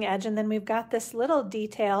stitching edge, and then we've got this little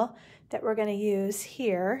detail that we're going to use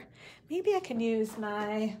here. Maybe I can use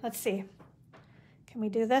my, let's see, can we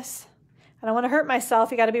do this? I don't want to hurt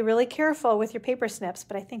myself. You got to be really careful with your paper snips,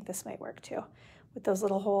 but I think this might work too with those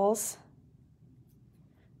little holes.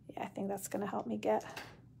 Yeah, I think that's gonna help me get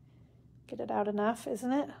it out enough,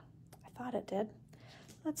 isn't it? I thought it did.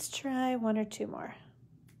 Let's try 1 or 2 more.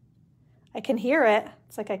 I can hear it.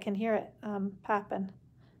 It's like I can hear it popping.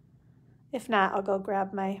 If not, I'll go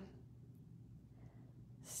grab my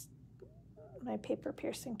paper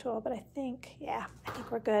piercing tool, but I think, yeah, I think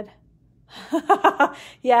we're good.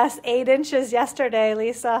 Yes, 8 inches yesterday,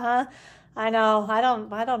 Lisa, huh? I know. I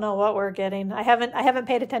don't know what we're getting. I haven't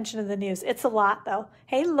paid attention to the news. It's a lot though.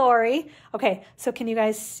 Hey, Lori. Okay, so can you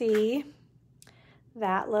guys see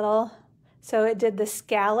that little, so it did the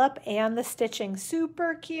scallop and the stitching.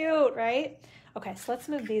 Super cute, right? Okay, so let's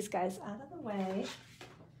move these guys out of the way.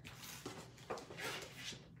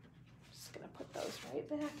 Just gonna put those right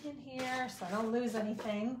back in here so I don't lose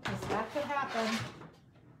anything, because that could happen.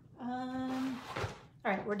 All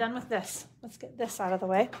right, we're done with this. Let's get this out of the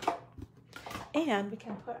way. And we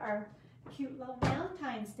can put our cute little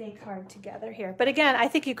Valentine's Day card together here. But again, I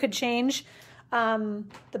think you could change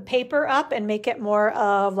the paper up and make it more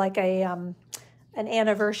of like a an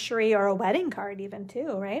anniversary or a wedding card even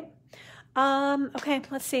too, right? Okay,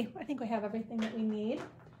 let's see. I think we have everything that we need.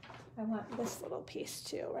 I want this little piece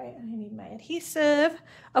too, right? I need my adhesive.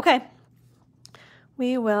 Okay.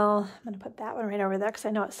 I'm going to put that one right over there because I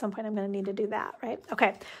know at some point I'm going to need to do that, right?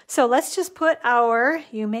 Okay, so let's just put our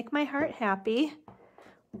You Make My Heart Happy.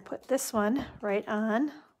 Put this one right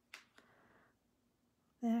on.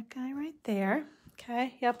 That guy right there.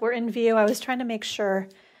 Okay, yep, we're in view. I was trying to make sure.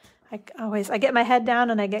 I get my head down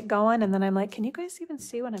and I get going, and then I'm like, can you guys even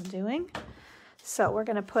see what I'm doing? So we're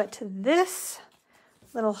going to put this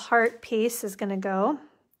little heart piece is going to go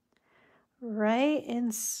right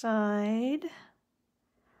inside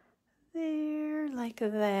there, like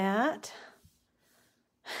that.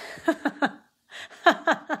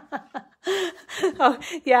 Oh,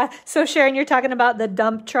 yeah. So Sharon, you're talking about the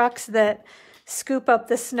dump trucks that scoop up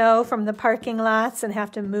the snow from the parking lots and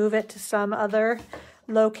have to move it to some other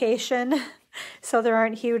location so there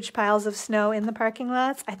aren't huge piles of snow in the parking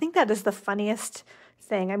lots. I think that is the funniest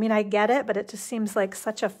thing. I mean, I get it, but it just seems like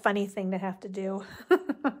such a funny thing to have to do.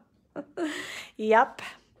 Yep.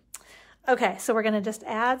 Okay, so we're going to just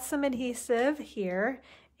add some adhesive here.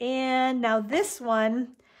 And now this one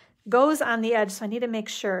goes on the edge, so I need to make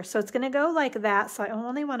sure. So it's going to go like that. So I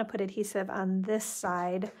only want to put adhesive on this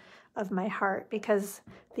side of my heart because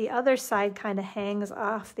the other side kind of hangs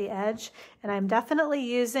off the edge. And I'm definitely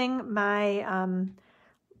using my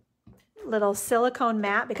little silicone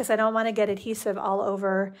mat because I don't want to get adhesive all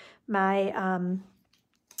over my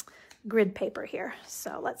grid paper here.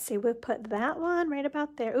 So let's see, we'll put that one right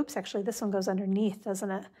about there. Oops, actually this one goes underneath, doesn't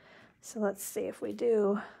it? So let's see if we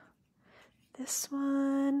do this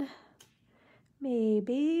one,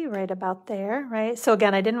 maybe right about there, right? So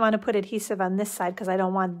again, I didn't want to put adhesive on this side because I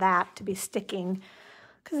don't want that to be sticking,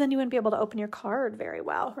 because then you wouldn't be able to open your card very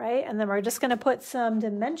well, right? And then we're just going to put some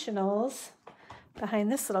dimensionals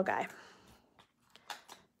behind this little guy.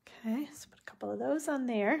 Okay, let's put a couple of those on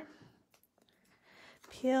there.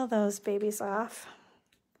 Peel those babies off.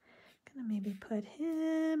 Gonna maybe put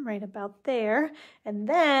him right about there. And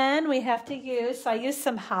then we have to use, so I used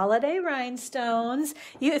some holiday rhinestones.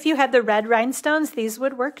 If you had the red rhinestones, these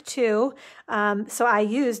would work too. So I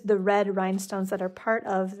used the red rhinestones that are part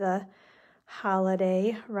of the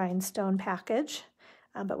holiday rhinestone package.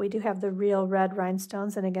 But we do have the real red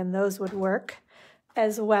rhinestones, and again, those would work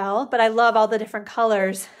as well. But I love all the different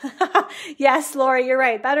colors. Yes, Lori, you're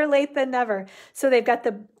right. Better late than never. So they've got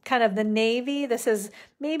the kind of the navy. This is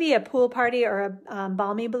maybe a pool party or a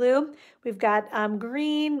balmy blue. We've got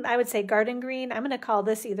green, I would say garden green. I'm going to call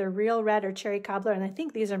this either real red or cherry cobbler. And I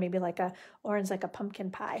think these are maybe like a orange, like a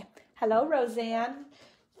pumpkin pie. Hello, Roseanne.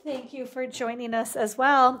 Thank you for joining us as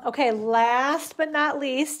well. Okay, last but not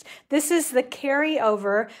least, this is the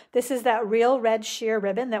carryover. This is that real red sheer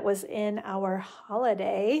ribbon that was in our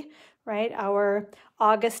holiday, right? Our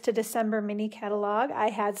August to December mini catalog. I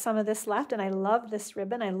had some of this left and I love this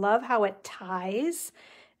ribbon. I love how it ties,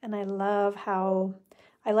 and I love how,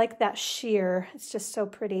 I like that sheer. It's just so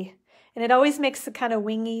pretty. And it always makes the kind of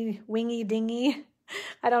wingy dingy.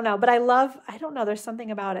 I don't know, but I don't know, there's something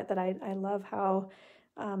about it that I love how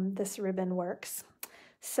this ribbon works.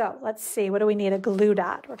 So let's see, what do we need? A glue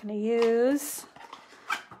dot. We're going to use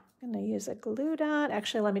a glue dot.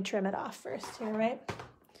 Actually, let me trim it off first here, right?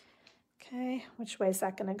 Okay, which way is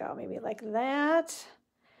that going to go? Maybe like that.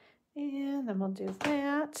 And then we'll do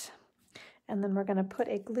that. And then we're going to put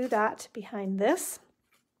a glue dot behind this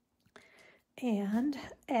and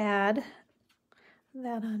add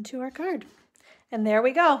that onto our card. And there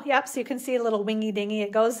we go. Yep, so you can see a little wingy dingy.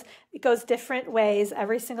 It goes different ways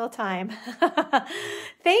every single time.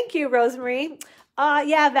 Thank you, Rosemary.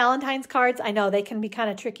 Yeah, Valentine's cards, I know they can be kind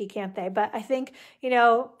of tricky, can't they? But I think, you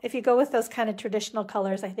know, if you go with those kind of traditional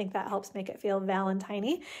colors, I think that helps make it feel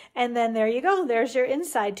Valentine-y. And then there you go. There's your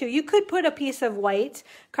inside too. You could put a piece of white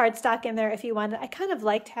cardstock in there if you wanted. I kind of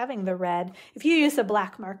liked having the red. If you use a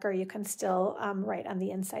black marker, you can still write on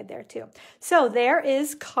the inside there too. So there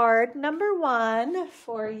is card number 1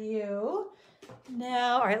 for you.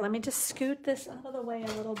 Now, all right, let me just scoot this out of the way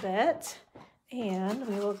a little bit and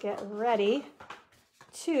we will get ready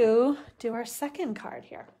to do our second card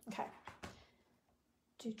here. Okay.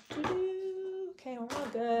 Okay, we're all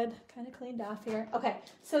good. Kind of cleaned off here. Okay,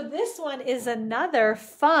 so this one is another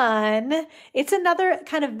fun, it's another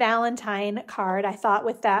kind of Valentine card. I thought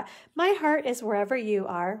with that, my heart is wherever you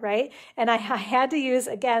are, right? And I had to use,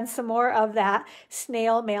 again, some more of that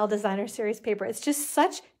Snail Mail Designer Series paper. It's just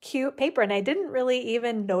such cute paper, and I didn't really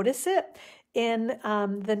even notice it in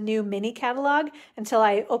the new mini catalog until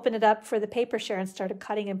I opened it up for the paper share and started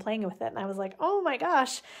cutting and playing with it. And I was like, oh my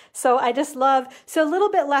gosh. So I just love, so a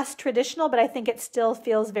little bit less traditional, but I think it still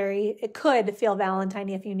feels it could feel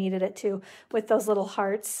Valentine-y if you needed it to, with those little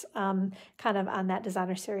hearts kind of on that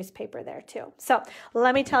Designer Series paper there too. So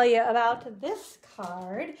let me tell you about this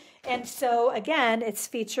card. And so again, it's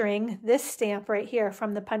featuring this stamp right here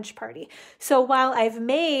from the Punch Party. So while I've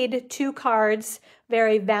made 2 cards,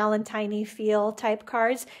 very Valentine-y feel type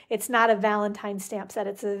cards, it's not a Valentine stamp set.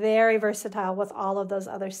 It's very versatile with all of those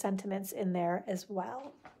other sentiments in there as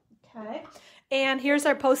well. Okay, and here's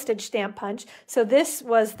our postage stamp punch. So this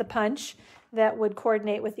was the punch that would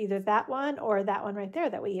coordinate with either that one or that one right there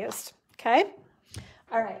that we used. Okay,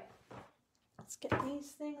 all right, let's get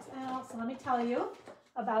these things out. So let me tell you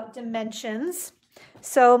about dimensions.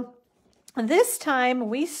 So this time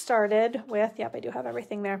we started with, yep, I do have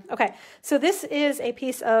everything there. Okay, so this is a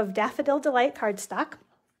piece of Daffodil Delight cardstock,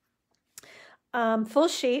 full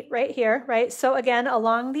sheet right here, right? So again,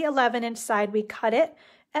 along the 11-inch side, we cut it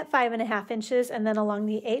at 5.5 inches, and then along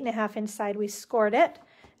the 8.5-inch side, we scored it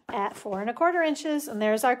at 4.25 inches, and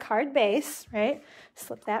there's our card base, right?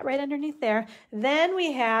 Slip that right underneath there. Then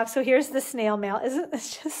we have, so here's the snail mail. Isn't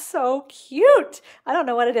this just so cute? I don't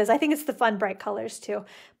know what it is. I think it's the fun bright colors too,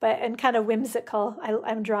 and kind of whimsical.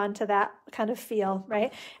 I'm drawn to that kind of feel,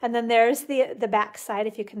 right? And then there's the back side,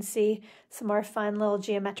 if you can see some more fun little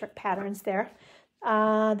geometric patterns there.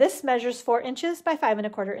 This measures 4 inches by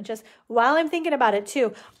 5.25 inches. While I'm thinking about it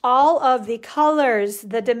too, all of the colors,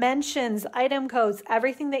 the dimensions, item codes,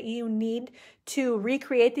 everything that you need to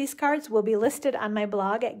recreate these cards will be listed on my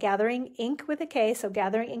blog at Gathering Ink with a K, so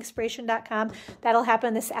gatheringinkspiration.com. That'll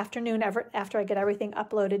happen this afternoon after I get everything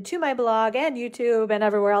uploaded to my blog and YouTube and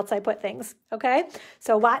everywhere else I put things, okay?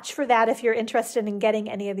 So watch for that if you're interested in getting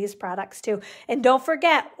any of these products too. And don't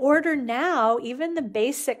forget, order now, even the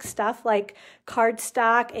basic stuff like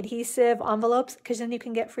cardstock, adhesive, envelopes, because then you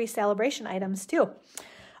can get free sale-a-bration items too.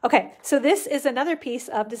 Okay, so this is another piece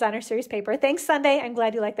of Designer Series paper. Thanks, Sunday. I'm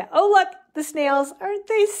glad you like that. Oh, look, the snails. Aren't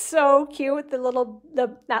they so cute?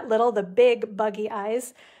 The big buggy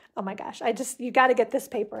eyes. Oh my gosh, you got to get this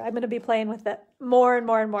paper. I'm going to be playing with it more and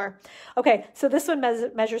more and more. Okay, so this one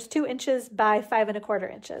measures 2 inches by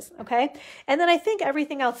 5.25 inches, okay? And then I think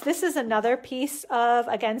everything else, this is another piece of,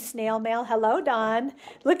 again, snail mail. Hello, Dawn.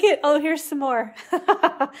 Look at, oh, here's some more.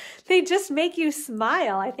 They just make you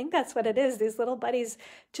smile. I think that's what it is. These little buddies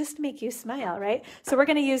just make you smile, right? So we're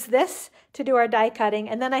going to use this to do our die cutting,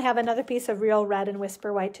 and then I have another piece of Real Red and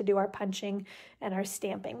Whisper White to do our punching and our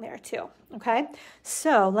stamping there too, okay?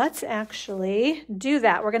 So let's actually do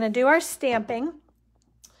that. We're going to do our stamping.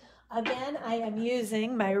 Again, I am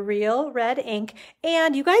using my Real Red ink,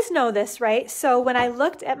 and you guys know this, right? So when I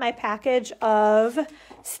looked at my package of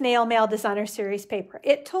Snail Mail Designer Series paper,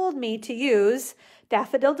 it told me to use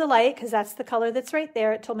Daffodil Delight, because that's the color that's right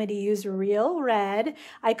there. It told me to use Real Red.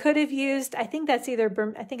 I could have used, I think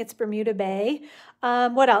it's Bermuda Bay.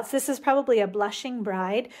 What else? This is probably a Blushing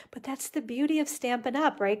Bride, but that's the beauty of Stampin'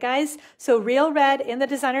 Up, right, guys? So Real Red in the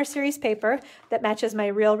Designer Series paper that matches my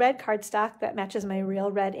Real Red cardstock, that matches my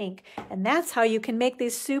Real Red ink. And that's how you can make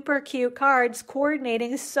these super cute cards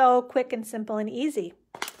coordinating so quick and simple and easy.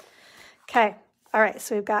 Okay. All right,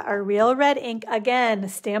 so we've got our Real Red ink, again,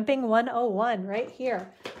 Stamping 101 right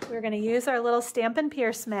here. We're going to use our little Stampin'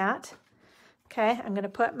 Pierce mat. Okay, I'm going to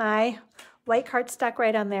put my white cardstock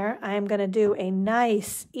right on there. I'm going to do a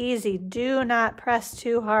nice, easy, do not press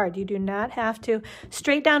too hard. You do not have to,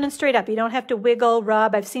 straight down and straight up. You don't have to wiggle,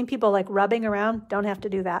 rub. I've seen people like rubbing around. Don't have to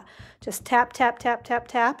do that. Just tap, tap, tap, tap,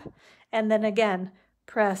 tap. And then again,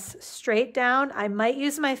 press straight down. I might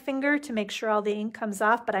use my finger to make sure all the ink comes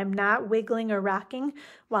off, but I'm not wiggling or rocking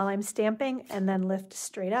while I'm stamping, and then lift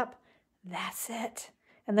straight up. That's it.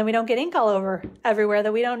 And then we don't get ink all over everywhere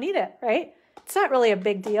that we don't need it, right? It's not really a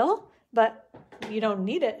big deal, but you don't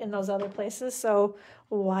need it in those other places, so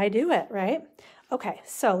why do it, right? Okay,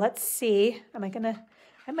 so let's see. I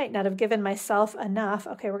might not have given myself enough.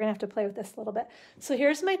 Okay, we're gonna have to play with this a little bit. So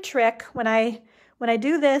here's my trick. When I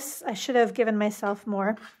do this, I should have given myself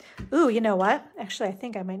more. Ooh, you know what? Actually, I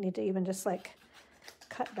think I might need to even just like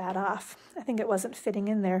cut that off. I think it wasn't fitting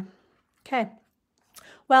in there. Okay.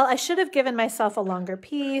 Well, I should have given myself a longer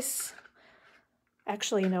piece.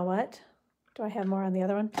 Actually, you know what? Do I have more on the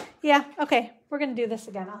other one? Yeah, okay. We're going to do this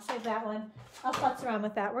again. I'll save that one. I'll futz around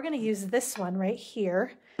with that. We're going to use this one right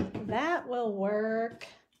here. That will work.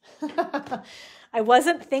 I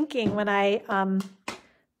wasn't thinking when I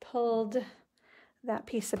pulled that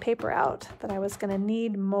piece of paper out that I was going to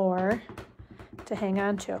need more to hang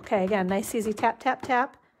on to. Okay, again, nice easy tap, tap,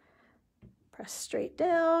 tap. Press straight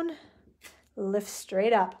down. Lift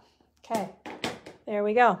straight up. Okay, there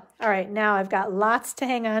we go. All right, now I've got lots to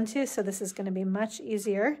hang on to, so this is going to be much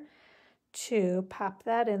easier to pop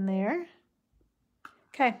that in there.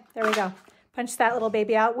 Okay, there we go. Punch that little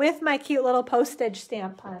baby out with my cute little postage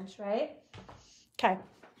stamp punch, right? Okay.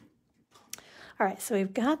 All right, so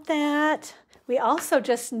we've got that. We also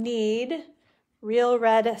just need real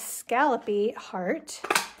red scallopy heart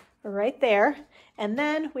right there. And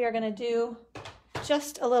then we are going to do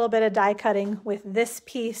just a little bit of die cutting with this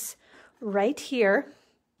piece right here.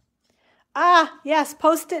 Ah, yes,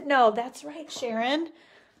 Post-it note. That's right, Sharon.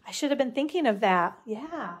 I should have been thinking of that.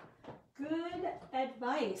 Yeah, good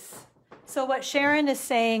advice. So what Sharon is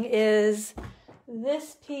saying is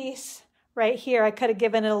this piece right here, I could have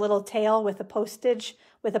given it a little tail with a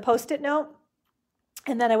Post-it note,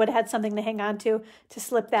 and then I would have had something to hang on to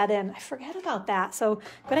slip that in. I forget about that. So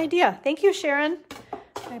good idea. Thank you, Sharon.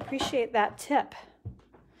 I appreciate that tip.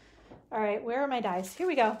 All right, where are my dies? Here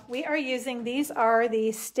we go. We are using, these are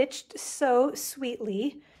the Stitched So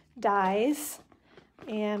Sweetly dies.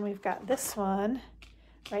 And we've got this one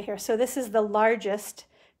right here. So this is the largest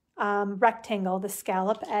rectangle, the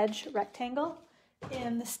scallop edge rectangle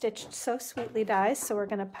in the Stitched So Sweetly dies. So we're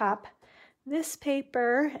gonna pop this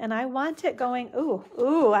paper, and I want it going,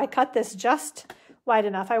 ooh, I cut this just wide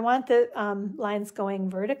enough. I want the lines going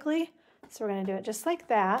vertically. So we're gonna do it just like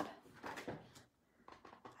that.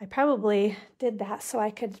 I probably did that so I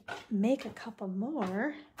could make a couple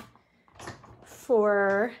more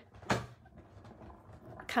for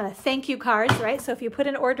kind of thank you cards, right? So if you put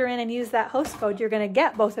an order in and use that host code, you're going to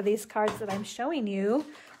get both of these cards that I'm showing you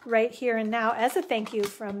right here and now as a thank you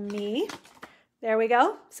from me. There we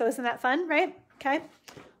go. So isn't that fun, right? Okay.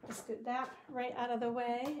 Let's get that right out of the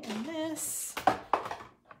way. And this.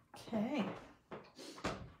 Okay.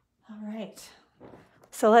 All right.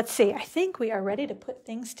 So let's see. I think we are ready to put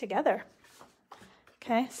things together.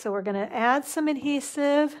 Okay. So we're going to add some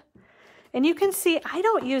adhesive. And you can see I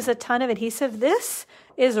don't use a ton of adhesive. This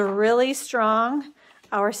is really strong.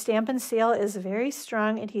 Our Stampin' Seal is very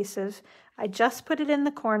strong adhesive. I just put it in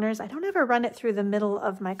the corners. I don't ever run it through the middle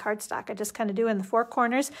of my cardstock. I just kind of do in the four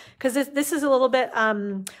corners because this is a little bit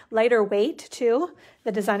lighter weight too.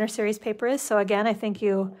 The Designer Series paper is. So again, I think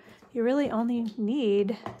you really only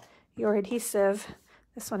need your adhesive.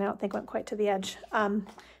 This one I don't think went quite to the edge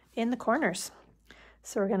in the corners.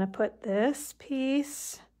 So we're going to put this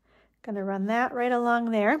piece. Going to run that right along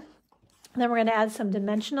there. And then we're going to add some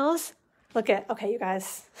dimensionals. Look at, okay, you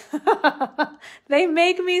guys. They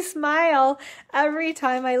make me smile every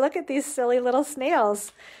time I look at these silly little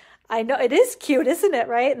snails. I know, it is cute, isn't it,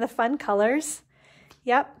 right? And the fun colors.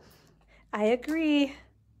 Yep, I agree.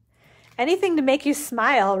 Anything to make you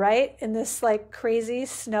smile, right? In this like crazy,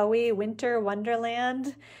 snowy winter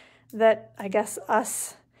wonderland that I guess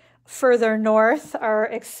us further north are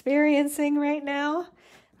experiencing right now.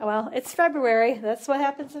 Well, it's February. That's what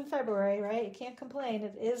happens in February, right? You can't complain.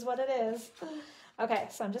 It is what it is. Okay,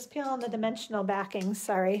 so I'm just peeling the dimensional backings.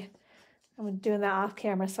 Sorry. I'm doing that off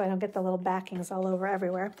camera so I don't get the little backings all over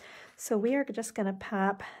everywhere. So we are just going to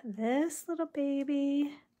pop this little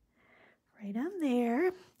baby right on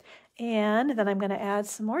there. And then I'm going to add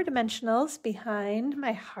some more dimensionals behind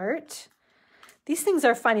my heart. These things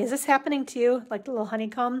are funny. Is this happening to you? Like the little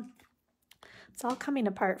honeycomb? It's all coming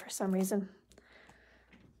apart for some reason.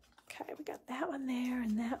 Okay, we got that one there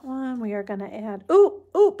and that one. We are going to add,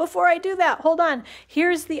 before I do that, hold on.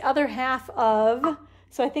 Here's the other half of,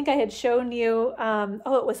 so I think I had shown you,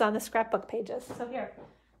 it was on the scrapbook pages. So here,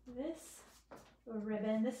 this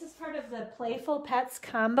ribbon, this is part of the Playful Pets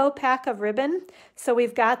combo pack of ribbon. So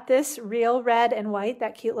we've got this real red and white,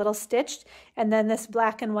 that cute little stitched, and then this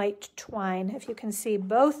black and white twine. If you can see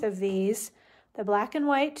both of these the black and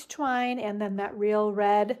white twine and then that real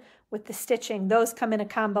red with the stitching. Those come in a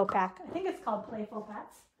combo pack. I think it's called Playful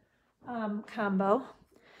Pets combo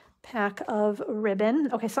pack of ribbon.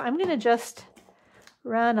 Okay, so I'm going to just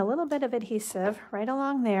run a little bit of adhesive right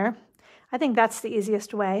along there. I think that's the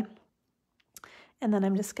easiest way. And then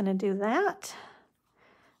I'm just going to do that.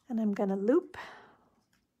 And I'm going to loop.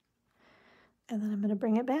 And then I'm going to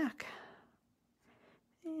bring it back.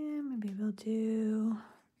 And maybe we'll do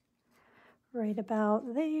right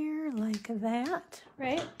about there, like that,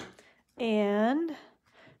 right? And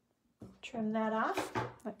trim that off.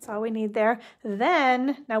 That's all we need there.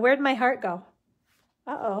 Then, now where'd my heart go?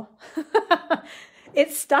 Uh-oh.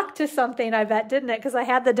 It stuck to something, I bet, didn't it? Because I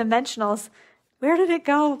had the dimensionals. Where did it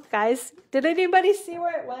go, guys? Did anybody see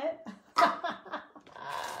where it went?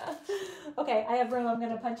 Okay, I have room. I'm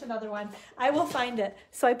going to punch another one. I will find it.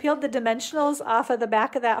 So I peeled the dimensionals off of the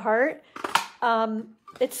back of that heart.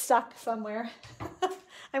 It's stuck somewhere.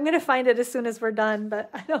 I'm going to find it as soon as we're done, but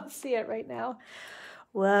I don't see it right now.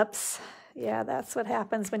 Whoops. Yeah, that's what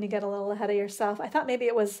happens when you get a little ahead of yourself. I thought maybe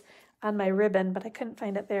it was on my ribbon, but I couldn't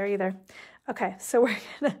find it there either. Okay, so we're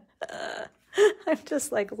going to... I'm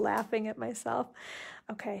just like laughing at myself.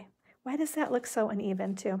 Okay, why does that look so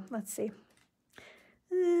uneven too? Let's see.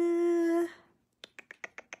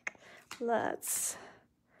 Let's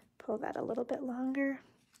pull that a little bit longer.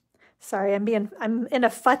 Sorry, I'm in a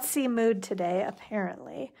futzy mood today,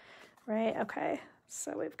 apparently. Right, okay.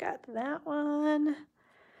 So we've got that one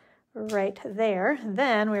right there.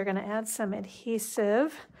 Then we're going to add some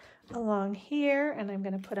adhesive along here, and I'm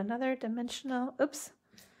going to put another dimensional. Oops.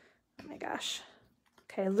 Oh my gosh.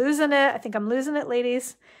 Okay, losing it. I think I'm losing it,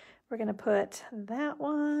 ladies. We're going to put that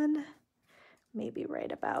one maybe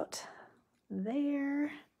right about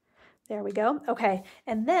there. There we go. Okay,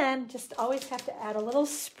 and then just always have to add a little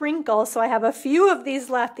sprinkle. So I have a few of these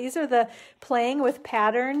left. These are the Playing with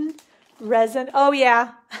Pattern resin. Oh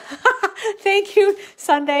yeah. Thank you,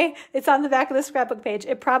 Sunday. It's on the back of the scrapbook page.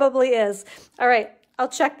 It probably is. All right, I'll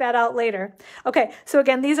check that out later. Okay, so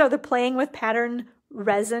again, these are the Playing with Pattern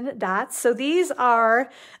resin dots. So these are,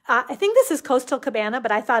 I think this is Coastal Cabana,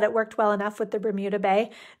 but I thought it worked well enough with the Bermuda Bay.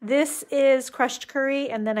 This is Crushed Curry,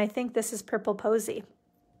 and then I think this is Purple Posy.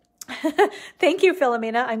 Thank you,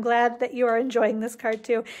 Philomena. I'm glad that you are enjoying this card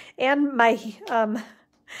too. And my, I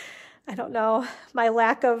don't know, my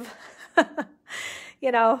lack of,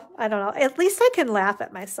 you know, I don't know. At least I can laugh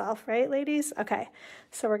at myself, right, ladies? Okay,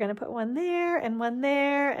 so we're going to put one there, and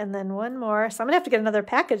then one more. So I'm going to have to get another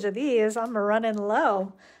package of these. I'm running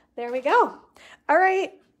low. There we go. All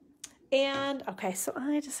right. And, okay, so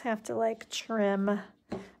I just have to, like, trim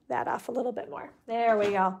that off a little bit more. There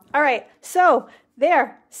we go. All right, so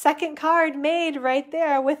there, second card made right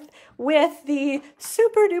there with the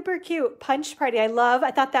super duper cute Punch Party. I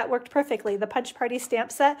thought that worked perfectly. The Punch Party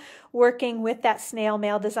stamp set working with that Snail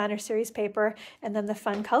Mail Designer Series paper, and then the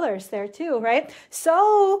fun colors there too, right?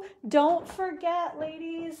 So don't forget,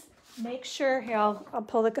 ladies, make sure, here, I'll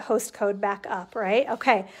pull the host code back up, right?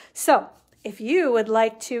 Okay, so if you would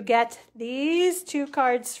like to get these two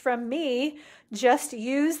cards from me, just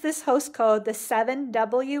use this host code, the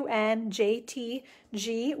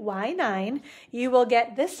 7WNJTGY9. You will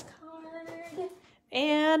get this card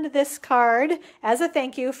and this card as a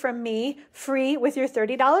thank you from me, free with your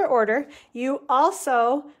 $30 order. You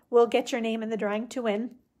also will get your name in the drawing to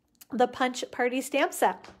win the Punch Party stamp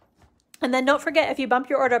set. And then don't forget, if you bump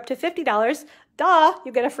your order up to $50,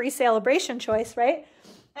 you get a free sale-a-bration choice, right?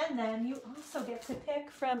 And then you also get to pick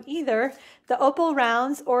from either the Opal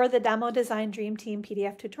Rounds or the Demo Design Dream Team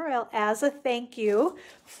PDF tutorial as a thank you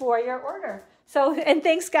for your order. So, and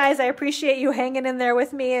thanks guys, I appreciate you hanging in there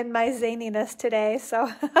with me and my zaniness today. So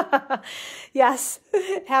yes,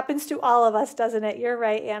 it happens to all of us, doesn't it? You're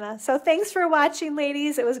right, Anna. So thanks for watching,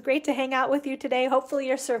 ladies. It was great to hang out with you today. Hopefully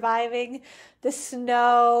you're surviving the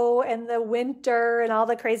snow and the winter and all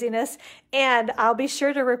the craziness. And I'll be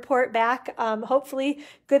sure to report back. Hopefully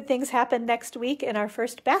good things happen next week in our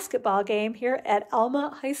first basketball game here at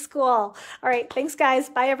Alma High School. All right, thanks guys.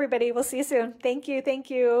 Bye everybody. We'll see you soon. Thank you. Thank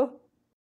you.